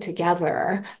working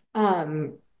together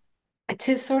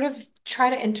to sort of try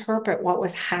to interpret what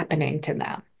was happening to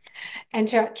them and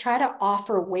to try to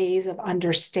offer ways of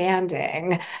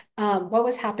understanding what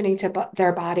was happening to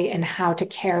their body and how to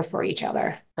care for each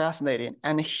other. Fascinating.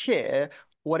 And here,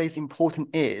 what is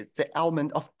important is the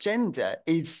element of gender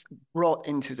is brought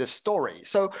into the story.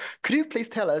 So could you please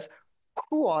tell us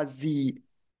who are the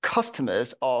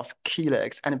customers of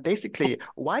Keelix, and basically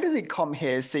why do they come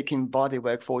here seeking body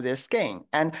work for their skin,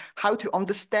 and how to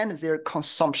understand their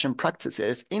consumption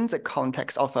practices in the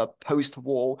context of a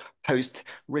post-war,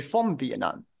 post-reform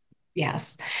Vietnam?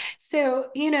 Yes.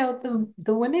 So,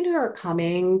 the women who are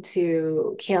coming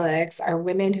to Calyx are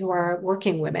women who are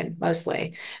working women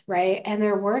mostly, right? And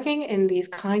they're working in these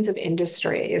kinds of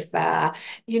industries that,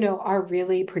 are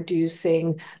really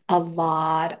producing a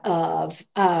lot of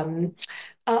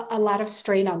a lot of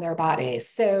strain on their bodies.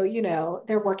 So,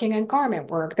 they're working in garment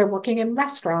work, they're working in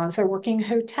restaurants, they're working in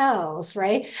hotels,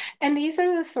 right? And these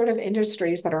are the sort of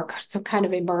industries that are kind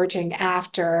of emerging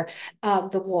after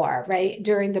the war, right?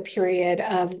 During the period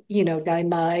of, Dai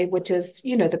Mai, which is,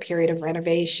 the period of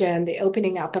renovation, the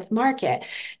opening up of market.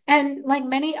 And like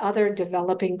many other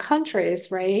developing countries,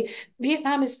 right,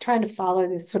 Vietnam is trying to follow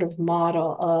this sort of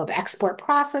model of export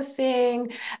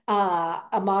processing,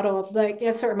 a model of like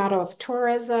a certain model of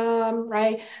tourism,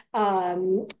 right?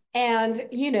 And,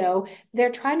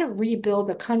 they're trying to rebuild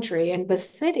the country and the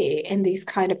city in these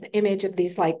kind of image of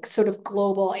these like sort of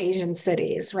global Asian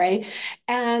cities, right?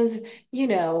 And,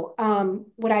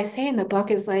 what I say in the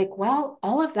book is like, well,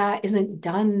 all of that isn't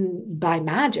done by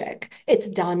magic. It's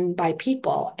done by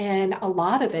people. And a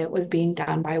lot of it was being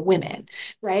done by women,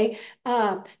 right?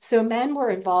 So men were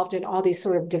involved in all these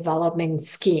sort of development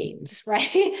schemes,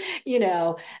 right?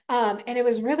 And it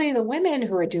was really the women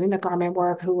who were doing the garment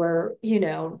work, who were,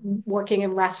 working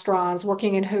in restaurants,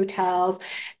 working in hotels,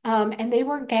 and they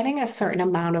were getting a certain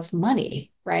amount of money,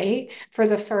 right, for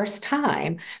the first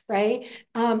time, right,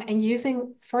 and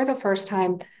using for the first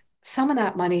time some of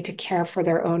that money to care for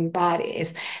their own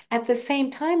bodies. At the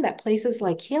same time that places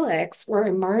like Helix were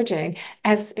emerging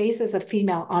as spaces of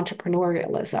female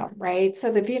entrepreneurialism, right?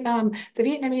 So the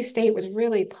Vietnamese state was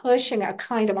really pushing a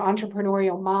kind of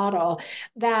entrepreneurial model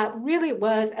that really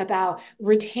was about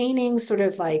retaining sort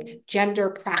of like gender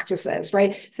practices,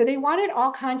 right? So they wanted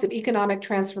all kinds of economic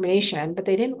transformation, but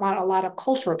they didn't want a lot of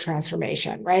cultural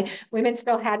transformation, right? Women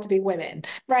still had to be women,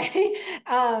 right?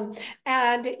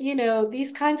 And,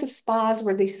 these kinds of spas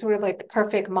were these sort of like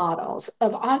perfect models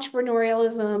of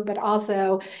entrepreneurialism, but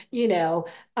also,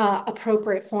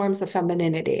 appropriate forms of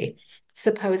femininity,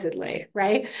 supposedly,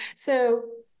 right? So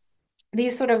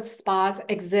these sort of spas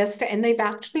exist and they've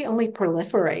actually only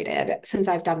proliferated since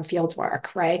I've done field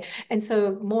work, right? And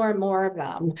so more and more of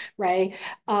them, right,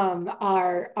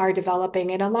 are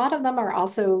developing. And a lot of them are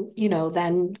also,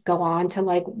 then go on to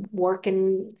like work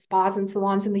in spas and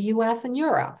salons in the US and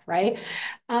Europe, right?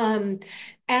 Um,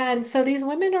 and so these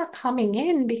women are coming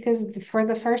in because for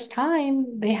the first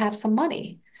time, they have some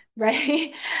money.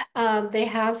 Right? They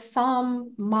have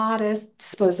some modest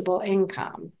disposable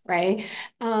income, right?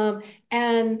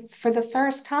 And for the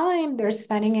first time, they're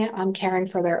spending it on caring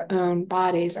for their own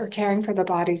bodies or caring for the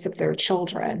bodies of their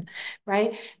children,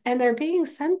 right? And they're being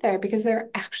sent there because there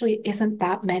actually isn't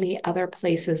that many other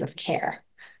places of care.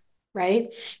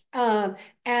 Right.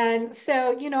 And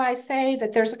so, I say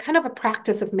that there's a kind of a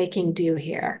practice of making do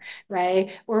here,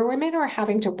 right? Where women are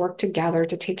having to work together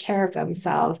to take care of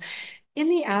themselves in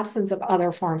the absence of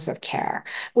other forms of care,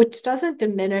 which doesn't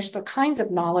diminish the kinds of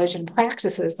knowledge and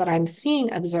practices that I'm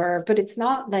seeing observed, but it's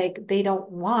not like they don't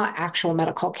want actual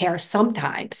medical care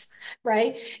sometimes,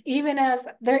 right? Even as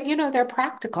they're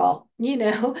practical,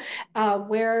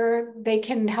 where they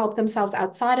can help themselves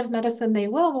outside of medicine, they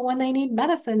will, but when they need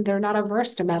medicine, they're not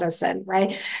averse to medicine,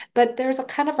 right? But there's a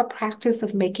kind of a practice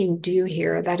of making do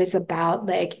here that is about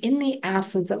like in the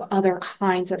absence of other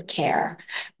kinds of care,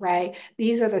 right?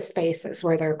 These are the spaces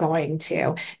where they're going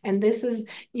to. And this is,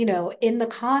 in the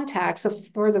context of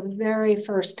for the very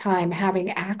first time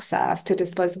having access to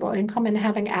disposable income and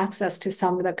having access to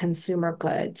some of the consumer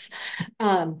goods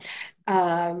um,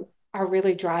 are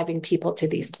really driving people to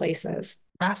these places.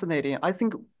 Fascinating. I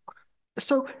think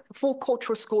so. For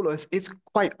cultural scholars, it's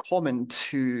quite common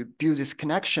to build this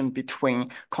connection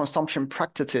between consumption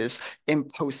practices in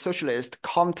post-socialist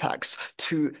contexts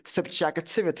to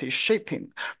subjectivity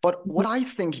shaping. But what I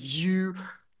think you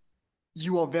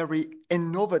are very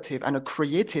innovative and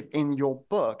creative in your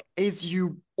book is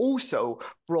you also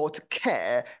brought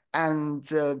care and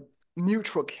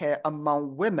mutual care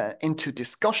among women into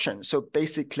discussion. So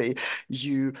basically,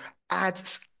 you add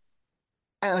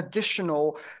an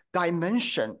additional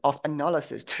dimension of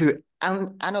analysis to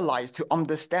analyze, to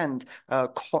understand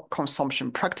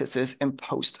consumption practices in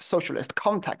post-socialist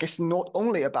context. It's not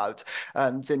only about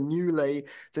the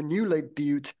newly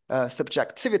built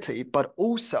subjectivity, but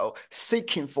also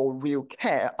seeking for real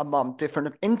care among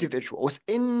different individuals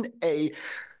in a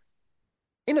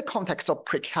context of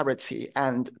precarity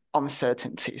and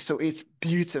uncertainty. So it's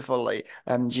beautifully,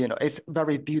 it's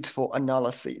very beautiful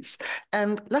analysis.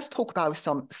 And let's talk about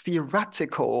some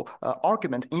theoretical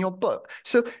argument in your book.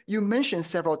 So you mentioned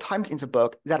several times in the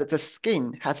book that the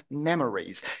skin has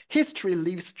memories. History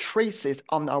leaves traces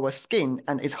on our skin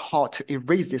and it's hard to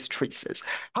erase these traces.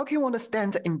 How can you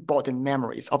understand the embodied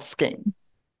memories of skin?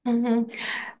 Mm-hmm.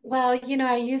 Well,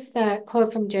 I use the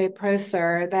quote from Jay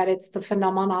Prosser that it's the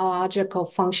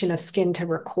phenomenological function of skin to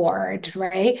record,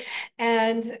 right?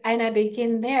 And I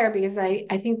begin there because I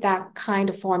think that kind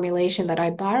of formulation that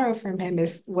I borrow from him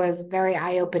was very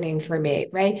eye-opening for me,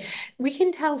 right? We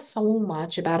can tell so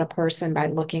much about a person by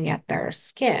looking at their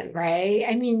skin, right?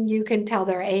 I mean, you can tell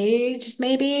their age,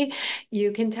 maybe.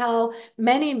 You can tell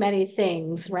many, many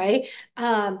things, right?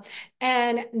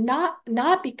 And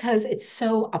not because it's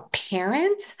so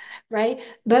apparent, right?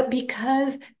 But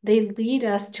because they lead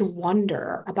us to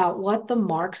wonder about what the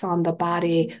marks on the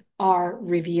body are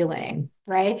revealing,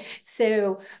 right?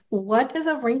 So what is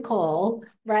a wrinkle,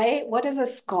 right? What is a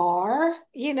scar?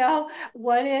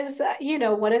 What is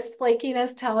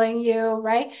flakiness telling you,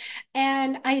 right?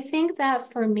 And I think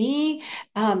that for me,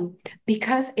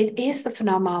 because it is the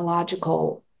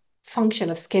phenomenological function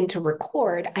of skin to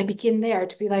record, I begin there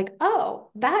to be like, oh,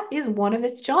 that is one of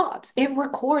its jobs. It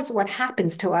records what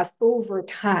happens to us over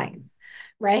time,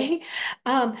 right?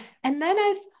 And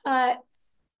then I've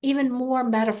even more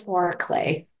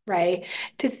metaphorically, right,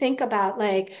 to think about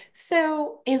like,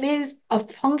 so if it is a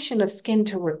function of skin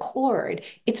to record,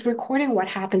 it's recording what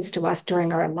happens to us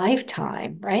during our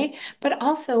lifetime, right? But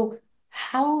also,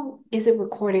 how is it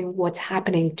recording what's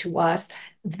happening to us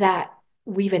that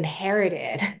we've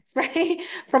inherited right?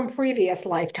 From previous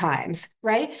lifetimes,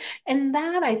 right? And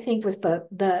that I think was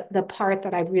the part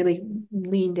that I really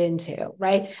leaned into,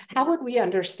 right? How would we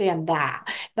understand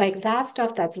that? Like that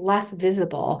stuff that's less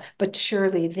visible, but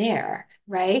surely there.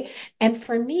 Right. And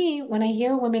for me, when I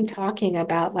hear women talking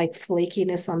about like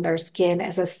flakiness on their skin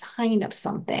as a sign of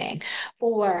something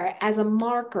or as a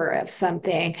marker of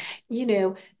something,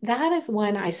 that is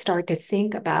when I start to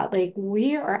think about like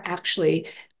we are actually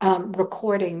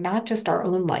recording not just our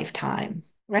own lifetime,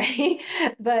 right?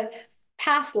 But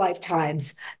past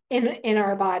lifetimes in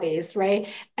our bodies, right?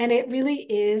 And it really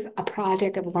is a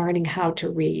project of learning how to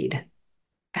read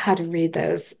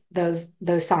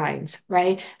those signs,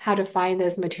 right? How to find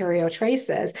those material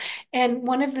traces. And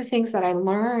one of the things that I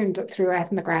learned through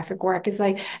ethnographic work is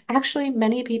like actually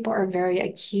many people are very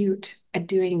acute at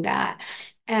doing that.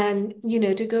 And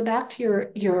to go back to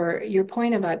your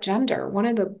point about gender, one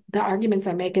of the arguments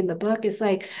I make in the book is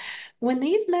like when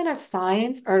these men of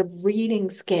science are reading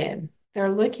skin,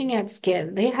 they're looking at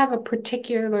skin, they have a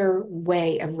particular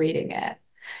way of reading it.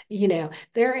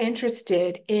 They're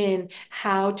interested in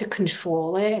how to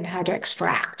control it and how to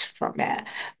extract from it,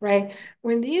 right?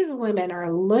 When these women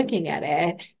are looking at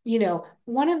it,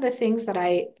 one of the things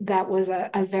that was a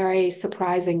very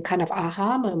surprising kind of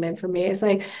aha moment for me is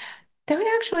like they're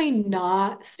actually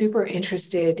not super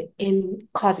interested in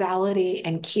causality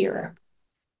and cure.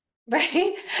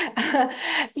 Right?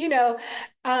 you know,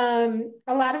 a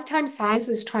lot of times science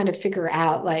is trying to figure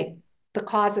out like the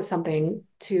cause of something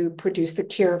to produce the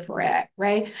cure for it,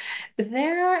 right?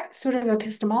 Their sort of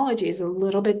epistemology is a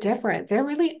little bit different. They're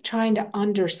really trying to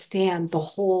understand the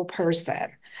whole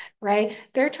person, right?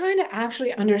 They're trying to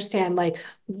actually understand like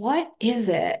what is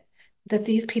it that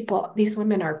these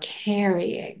women are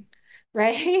carrying,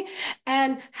 right?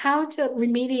 And how to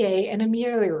remediate and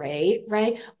ameliorate,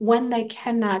 right? When they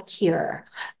cannot cure.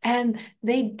 And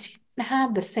they didn't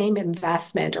have the same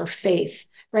investment or faith,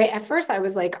 right? At first, I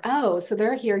was like, oh, so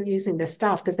they're here using this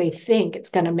stuff because they think it's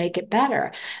going to make it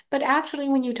better. But actually,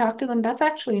 when you talk to them, that's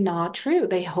actually not true.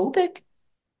 They hope it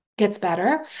gets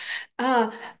better.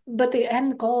 Uh, but the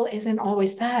end goal isn't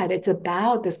always that. It's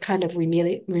about this kind of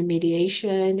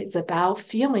remediation, it's about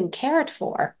feeling cared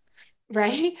for,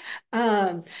 right?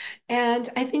 Um, and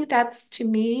I think that's to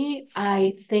me,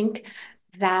 I think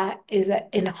that is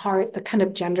in heart the kind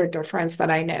of gender difference that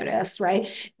I notice, right?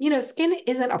 Skin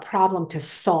isn't a problem to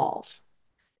solve.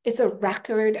 It's a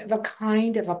record of a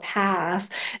kind of a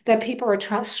past that people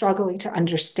are struggling to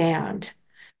understand,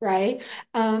 right?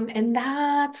 And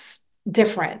that's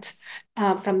different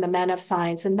from the men of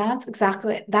science. And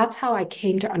that's how I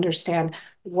came to understand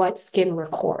what skin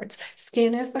records.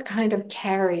 Skin is the kind of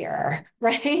carrier,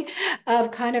 right, of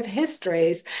kind of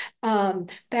histories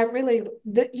that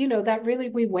really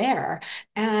we wear.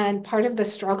 And part of the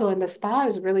struggle in the spa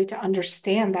is really to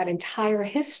understand that entire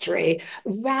history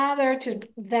than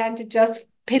to just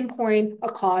pinpoint a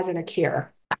cause and a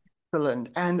cure.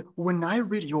 Excellent. And when I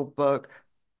read your book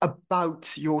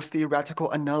about your theoretical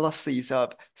analysis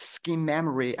of skin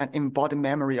memory and embodied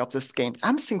memory of the skin,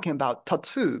 I'm thinking about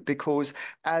tattoo because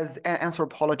as an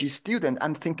anthropology student,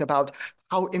 I'm thinking about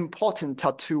how important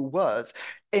tattoo was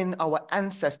in our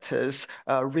ancestors'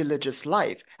 religious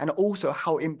life, and also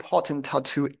how important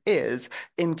tattoo is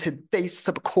in today's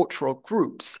subcultural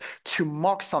groups to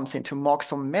mark something, to mark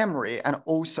some memory, and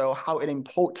also how it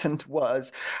important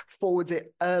was for the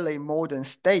early modern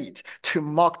state to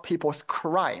mark people's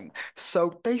crime.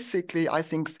 So basically, I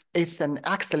think it's an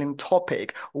excellent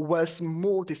topic, worth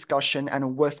more discussion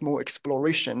and worth more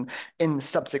exploration in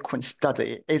subsequent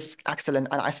study. It's excellent,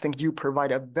 and I think you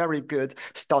provide a very good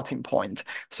starting point.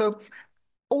 So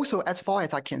also, as far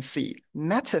as I can see,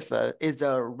 metaphor is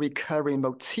a recurring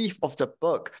motif of the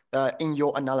book in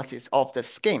your analysis of the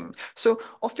skin. So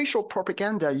official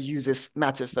propaganda uses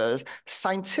metaphors,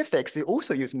 scientifics, they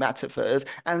also use metaphors,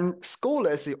 and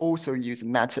scholars, they also use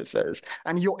metaphors.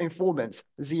 And your informants,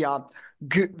 they are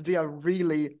good, they are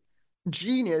really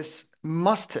genius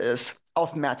masters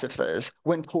of metaphors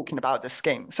when talking about the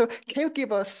skin. So can you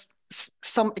give us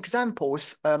some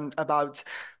examples about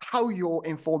how your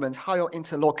informants, how your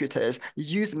interlocutors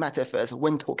use metaphors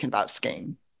when talking about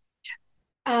skin?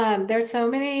 There's so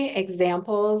many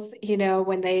examples,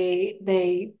 when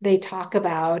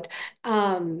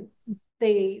um,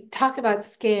 they talk about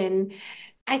skin.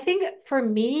 I think for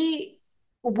me,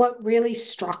 what really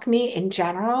struck me in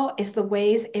general is the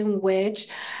ways in which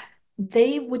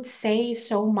they would say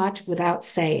so much without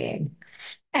saying.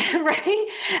 right?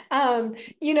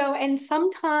 And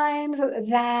sometimes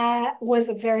that was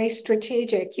very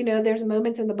strategic. There's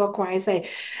moments in the book where I say,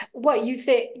 what you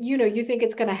think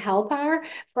it's going to help her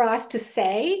for us to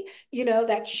say,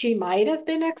 that she might have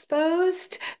been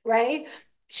exposed, right?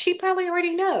 She probably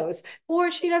already knows, or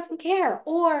she doesn't care,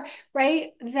 or,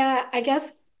 right, that I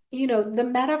guess, the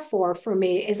metaphor for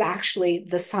me is actually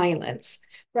the silence,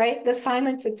 right? The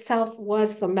silence itself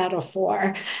was the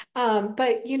metaphor.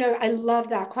 But I love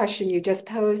that question you just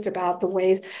posed about the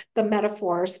ways the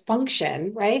metaphors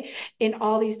function, right? In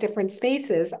all these different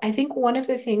spaces. I think one of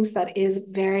the things that is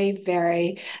very,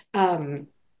 very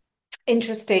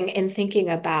interesting in thinking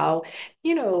about,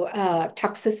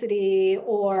 toxicity,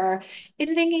 or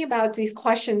in thinking about these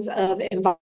questions of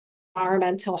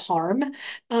environmental harm,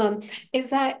 um,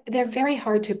 is that they're very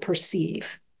hard to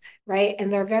perceive. Right.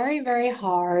 And they're very, very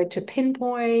hard to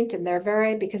pinpoint. And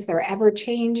because they're ever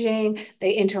changing,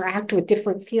 they interact with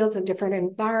different fields and different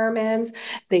environments.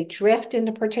 They drift in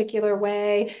a particular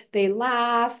way. They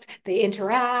last, they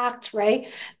interact. Right.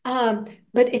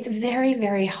 But it's very,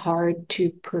 very hard to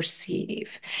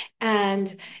perceive.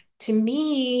 And to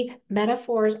me,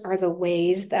 metaphors are the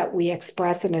ways that we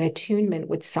express an attunement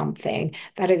with something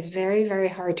that is very, very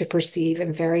hard to perceive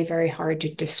and very, very hard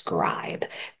to describe,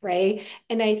 right?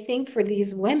 And I think for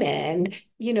these women,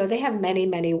 they have many,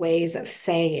 many ways of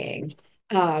saying,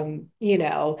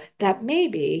 that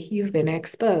maybe you've been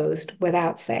exposed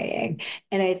without saying.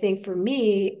 And I think for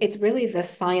me, it's really the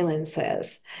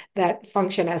silences that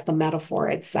function as the metaphor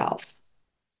itself.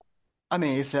 I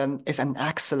mean, it's an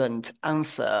excellent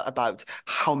answer about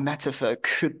how metaphor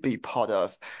could be part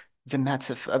of the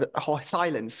metaphor, how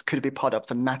silence could be part of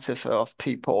the metaphor of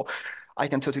people. I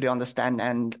can totally understand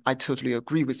and I totally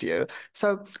agree with you.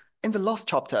 So, in the last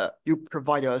chapter, you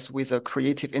provide us with a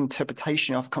creative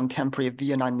interpretation of contemporary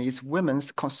Vietnamese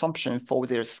women's consumption for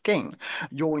their skin.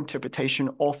 Your interpretation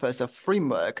offers a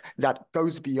framework that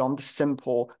goes beyond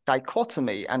simple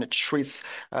dichotomy and treats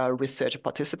research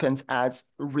participants as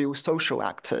real social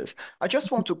actors. I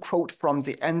just want to quote from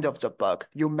the end of the book.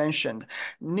 You mentioned,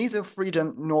 neither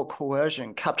freedom nor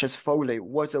coercion captures fully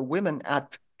what the women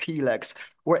at Helix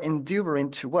were enduring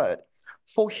toward.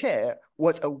 For here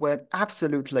was a word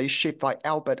absolutely shaped by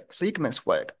Albert Kligman's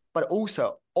work, but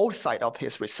also outside of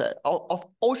his research,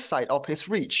 outside of his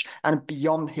reach, and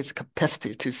beyond his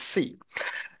capacity to see.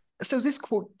 So this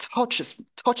quote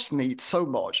touches me so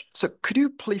much. So could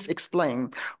you please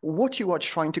explain what you are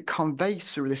trying to convey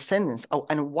through this sentence,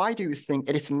 and why do you think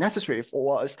it is necessary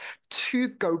for us to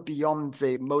go beyond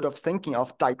the mode of thinking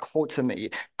of dichotomy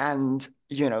and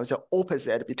the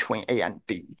opposite between A and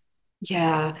B?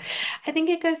 Yeah, I think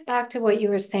it goes back to what you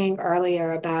were saying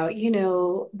earlier about,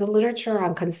 the literature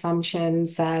on consumption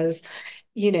says,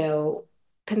 you know,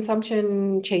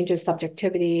 consumption changes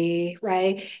subjectivity,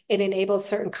 right? It enables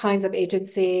certain kinds of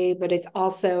agency, but it's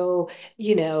also,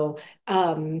 it's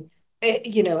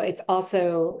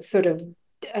also sort of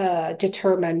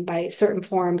determined by certain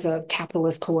forms of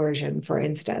capitalist coercion, for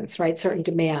instance, right? Certain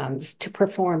demands to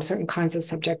perform certain kinds of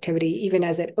subjectivity, even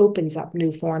as it opens up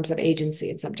new forms of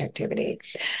agency and subjectivity.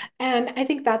 And I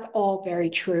think that's all very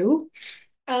true.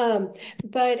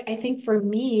 But I think for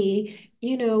me,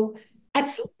 at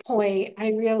some point,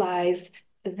 I realized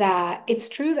that it's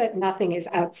true that nothing is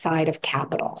outside of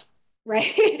capital,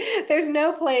 right? There's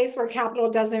no place where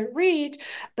capital doesn't reach,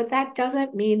 but that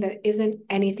doesn't mean there isn't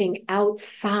anything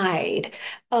outside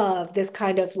of this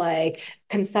kind of like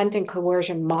consent and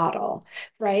coercion model,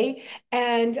 right?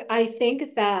 And I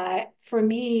think that for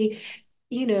me,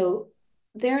 you know,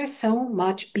 there is so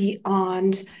much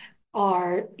beyond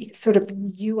our sort of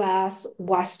US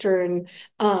Western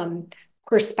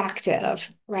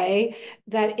perspective, right?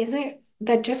 That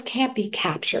just can't be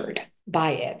captured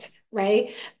by it, right?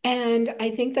 And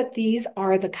I think that these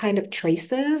are the kind of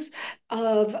traces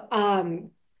of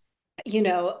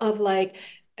of like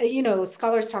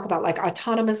scholars talk about like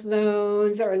autonomous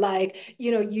zones or like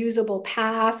usable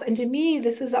paths, and to me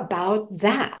this is about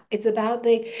that. It's about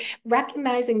like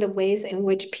recognizing the ways in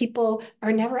which people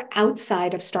are never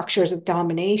outside of structures of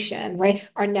domination, right,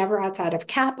 are never outside of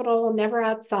capital, never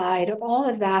outside of all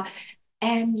of that,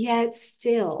 and yet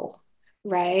still,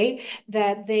 right,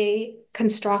 that they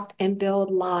construct and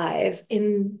build lives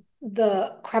in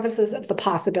the crevices of the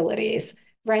possibilities,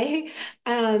 right?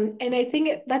 And I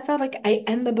think that's how like I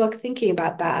end the book thinking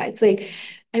about that. It's like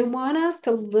I want us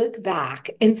to look back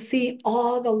and see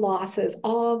all the losses,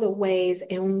 all the ways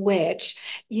in which,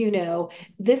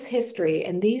 this history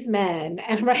and these men,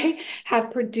 and right, have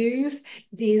produced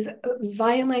these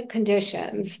violent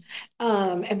conditions,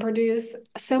 and produce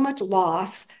so much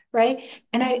loss, right?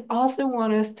 And I also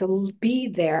want us to be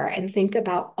there and think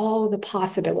about all the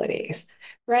possibilities,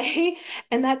 right?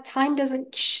 And that time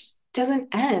doesn't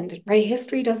end, right?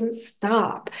 History doesn't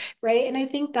stop, right? And I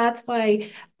think that's why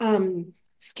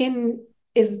skin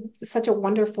is such a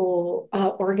wonderful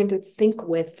organ to think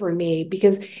with for me,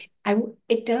 because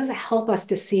it does help us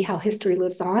to see how history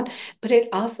lives on, but it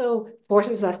also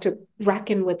forces us to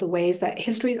reckon with the ways that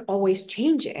history is always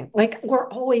changing. Like we're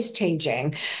always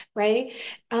changing, right?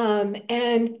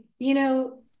 And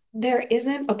there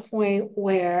isn't a point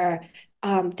where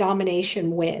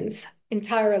domination wins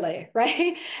entirely,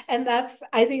 right? And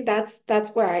I think that's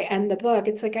where I end the book.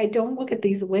 It's like I don't look at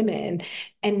these women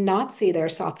and not see their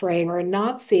suffering or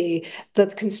not see the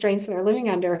constraints they're living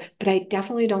under, but I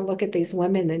definitely don't look at these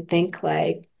women and think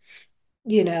like,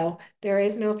 there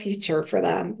is no future for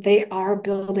them. They are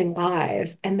building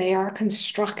lives and they are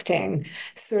constructing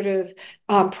sort of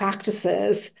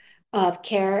practices of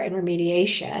care and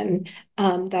remediation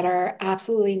that are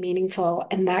absolutely meaningful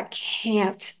and that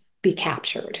can't be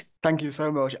captured. Thank you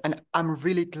so much. And I'm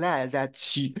really glad that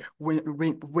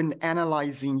when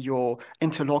analyzing your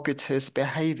interlocutor's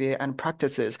behavior and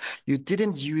practices, you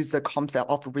didn't use the concept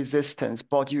of resistance,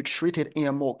 but you treat it in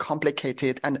a more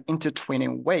complicated and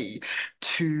intertwining way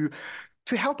to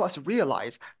help us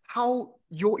realize how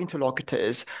your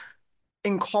interlocutors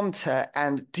encounter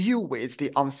and deal with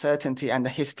the uncertainty and the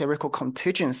historical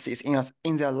contingencies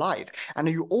in their life. And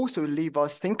you also leave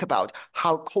us think about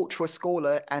how cultural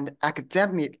scholar and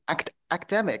academic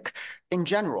in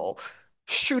general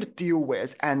should deal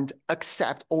with and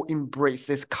accept or embrace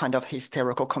this kind of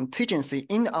historical contingency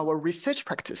in our research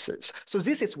practices. So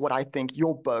this is what I think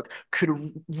your book could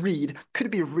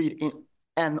be read in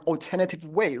an alternative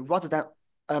way rather than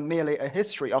merely a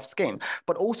history of skin,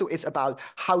 but also it's about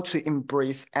how to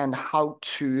embrace and how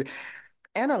to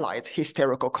analyze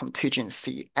historical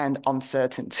contingency and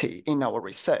uncertainty in our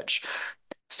research.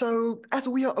 So as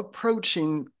we are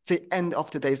approaching the end of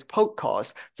today's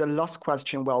podcast, the last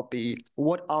question will be,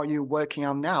 what are you working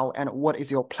on now and what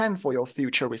is your plan for your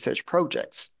future research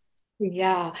projects?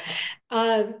 Yeah.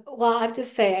 Well, I have to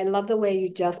say, I love the way you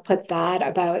just put that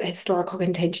about historical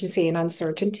contingency and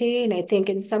uncertainty. And I think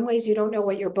in some ways you don't know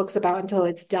what your book's about until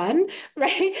it's done,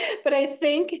 right? But I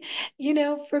think,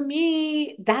 for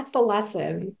me, that's the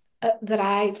lesson that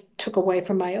I took away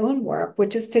from my own work,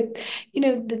 which is to,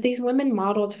 that these women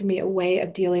modeled for me a way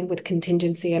of dealing with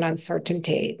contingency and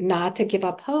uncertainty, not to give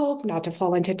up hope, not to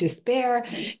fall into despair,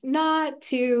 not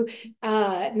to,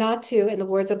 in the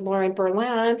words of Lauren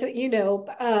Berlant,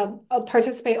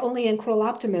 participate only in cruel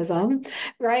optimism,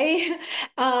 right?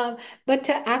 But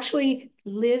to actually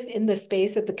live in the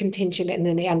space of the contingent and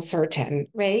then the uncertain,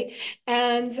 right?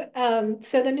 And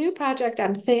so the new project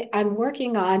I'm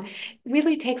working on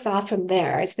really takes off from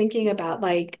there. It's thinking about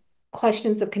like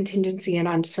questions of contingency and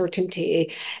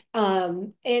uncertainty,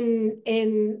 in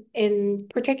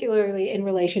particularly in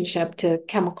relationship to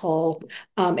chemical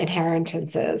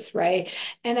inheritances, right?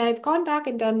 And I've gone back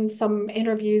and done some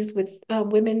interviews with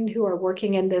women who are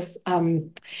working in this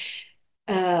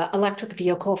electric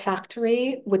vehicle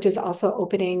factory, which is also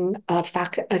opening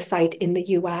a site in the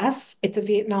US. It's a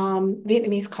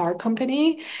Vietnamese car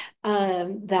company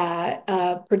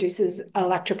that produces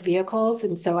electric vehicles.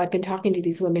 And so I've been talking to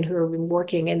these women who have been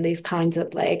working in these kinds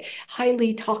of like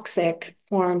highly toxic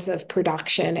forms of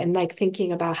production and like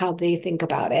thinking about how they think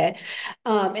about it,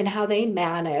 and how they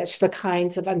manage the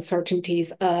kinds of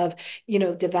uncertainties of,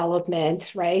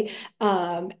 development, right?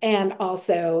 And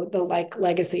also the like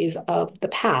legacies of the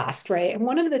past, right? And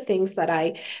one of the things that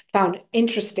I found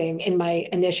interesting in my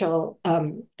initial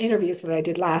interviews that I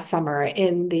did last summer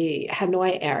in the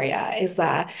Hanoi area is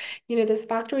that, this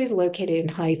factory is located in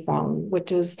Haiphong,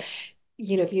 which is,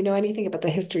 if you know anything about the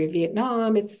history of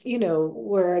Vietnam, it's,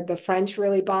 where the French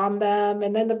really bombed them.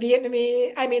 And then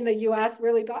the US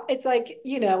really bombed. It's like,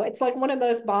 it's like one of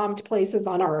those bombed places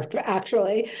on earth,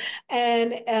 actually.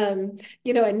 And, and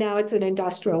now it's an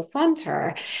industrial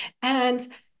center. And,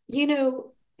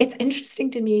 it's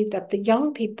interesting to me that the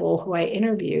young people who I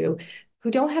interview who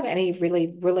don't have any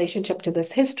really relationship to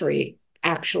this history,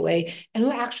 actually, and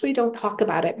who actually don't talk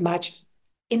about it much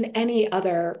in any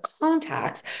other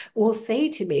context will say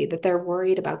to me that they're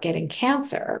worried about getting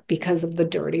cancer because of the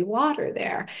dirty water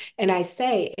there. And I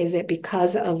say, is it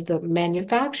because of the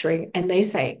manufacturing? And they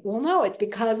say, well, no, it's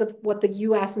because of what the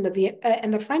US and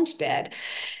the French did.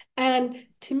 And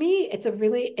to me, it's a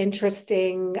really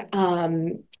interesting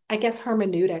I guess,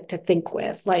 hermeneutic to think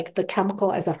with, like the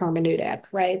chemical as a hermeneutic,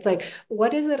 right? It's like,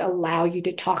 what does it allow you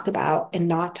to talk about and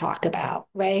not talk about,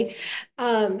 right?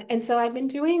 And so I've been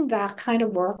doing that kind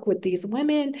of work with these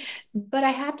women, but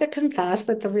I have to confess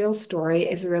that the real story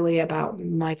is really about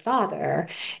my father,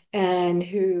 and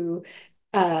who,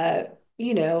 uh,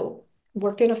 you know,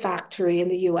 worked in a factory in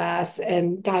the US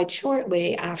and died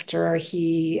shortly after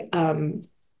he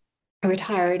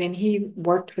retired, and he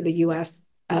worked for the US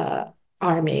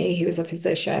Army. He was a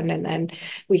physician, and then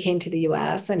we came to the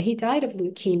US, and he died of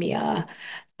leukemia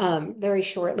very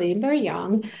shortly and very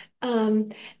young.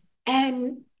 And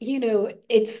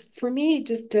it's for me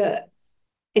just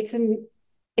it's an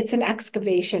it's an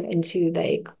excavation into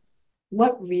like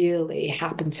what really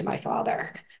happened to my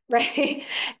father, right?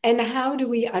 And how do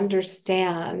we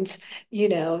understand,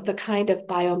 the kind of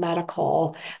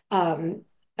biomedical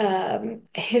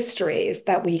histories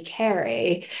that we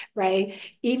carry, right?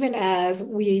 Even as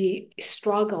we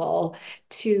struggle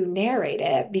to narrate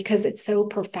it because it's so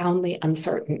profoundly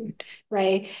uncertain,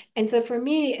 right? And so for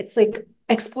me, it's like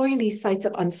exploring these sites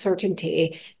of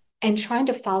uncertainty and trying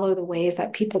to follow the ways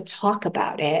that people talk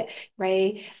about it,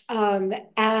 right?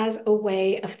 As a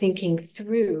way of thinking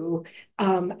through,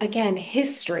 again,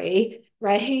 history,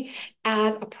 right?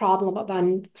 As a problem of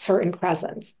uncertain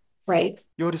presence, right?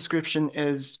 Your description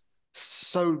is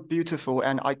so beautiful,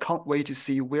 and I can't wait to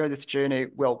see where this journey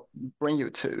will bring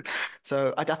you to.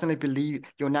 So I definitely believe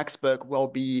your next book will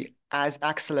be as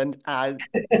excellent as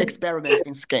Experiments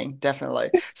in Skin, definitely.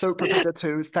 So Professor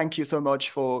Thuy, thank you so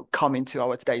much for coming to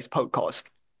our today's podcast.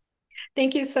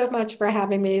 Thank you so much for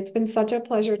having me. It's been such a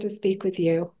pleasure to speak with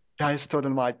you. Yeah, it's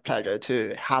totally my pleasure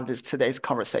to have today's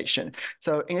conversation.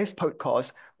 So in this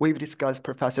podcast, we've discussed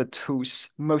Professor Thuy's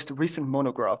most recent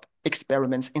monograph,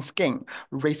 Experiments in Skin,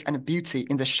 Race and Beauty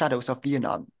in the Shadows of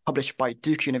Vietnam, published by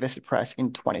Duke University Press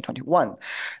in 2021.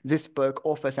 This book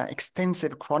offers an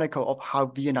extensive chronicle of how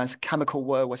Vietnam's chemical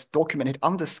war was documented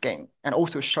on the skin, and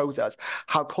also shows us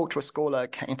how cultural scholars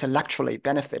can intellectually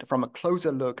benefit from a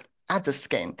closer look at the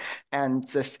skin and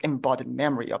this embodied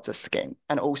memory of the skin,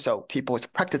 and also people's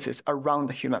practices around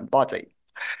the human body.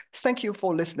 Thank you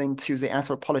for listening to the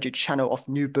Anthropology channel of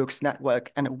New Books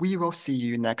Network, and we will see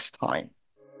you next time.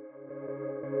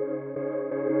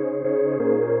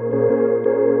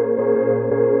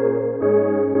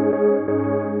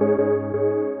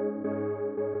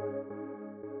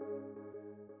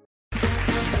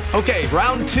 Okay,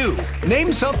 round two.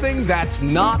 Name something that's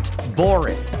not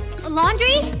boring. A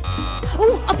laundry?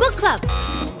 Ooh, a book club.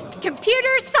 Computer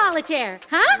solitaire,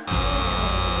 huh?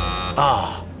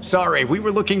 Ah, oh, sorry, we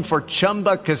were looking for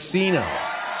Chumba Casino.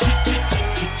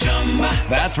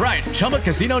 That's right,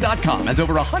 ChumbaCasino.com has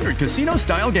over 100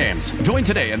 casino-style games. Join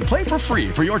today and play for free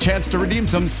for your chance to redeem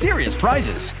some serious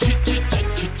prizes.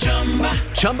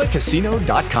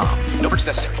 ChumbaCasino.com. No purchase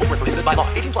necessary. Void where prohibited by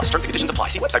law. 18+. Terms and conditions apply.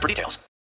 See website for details.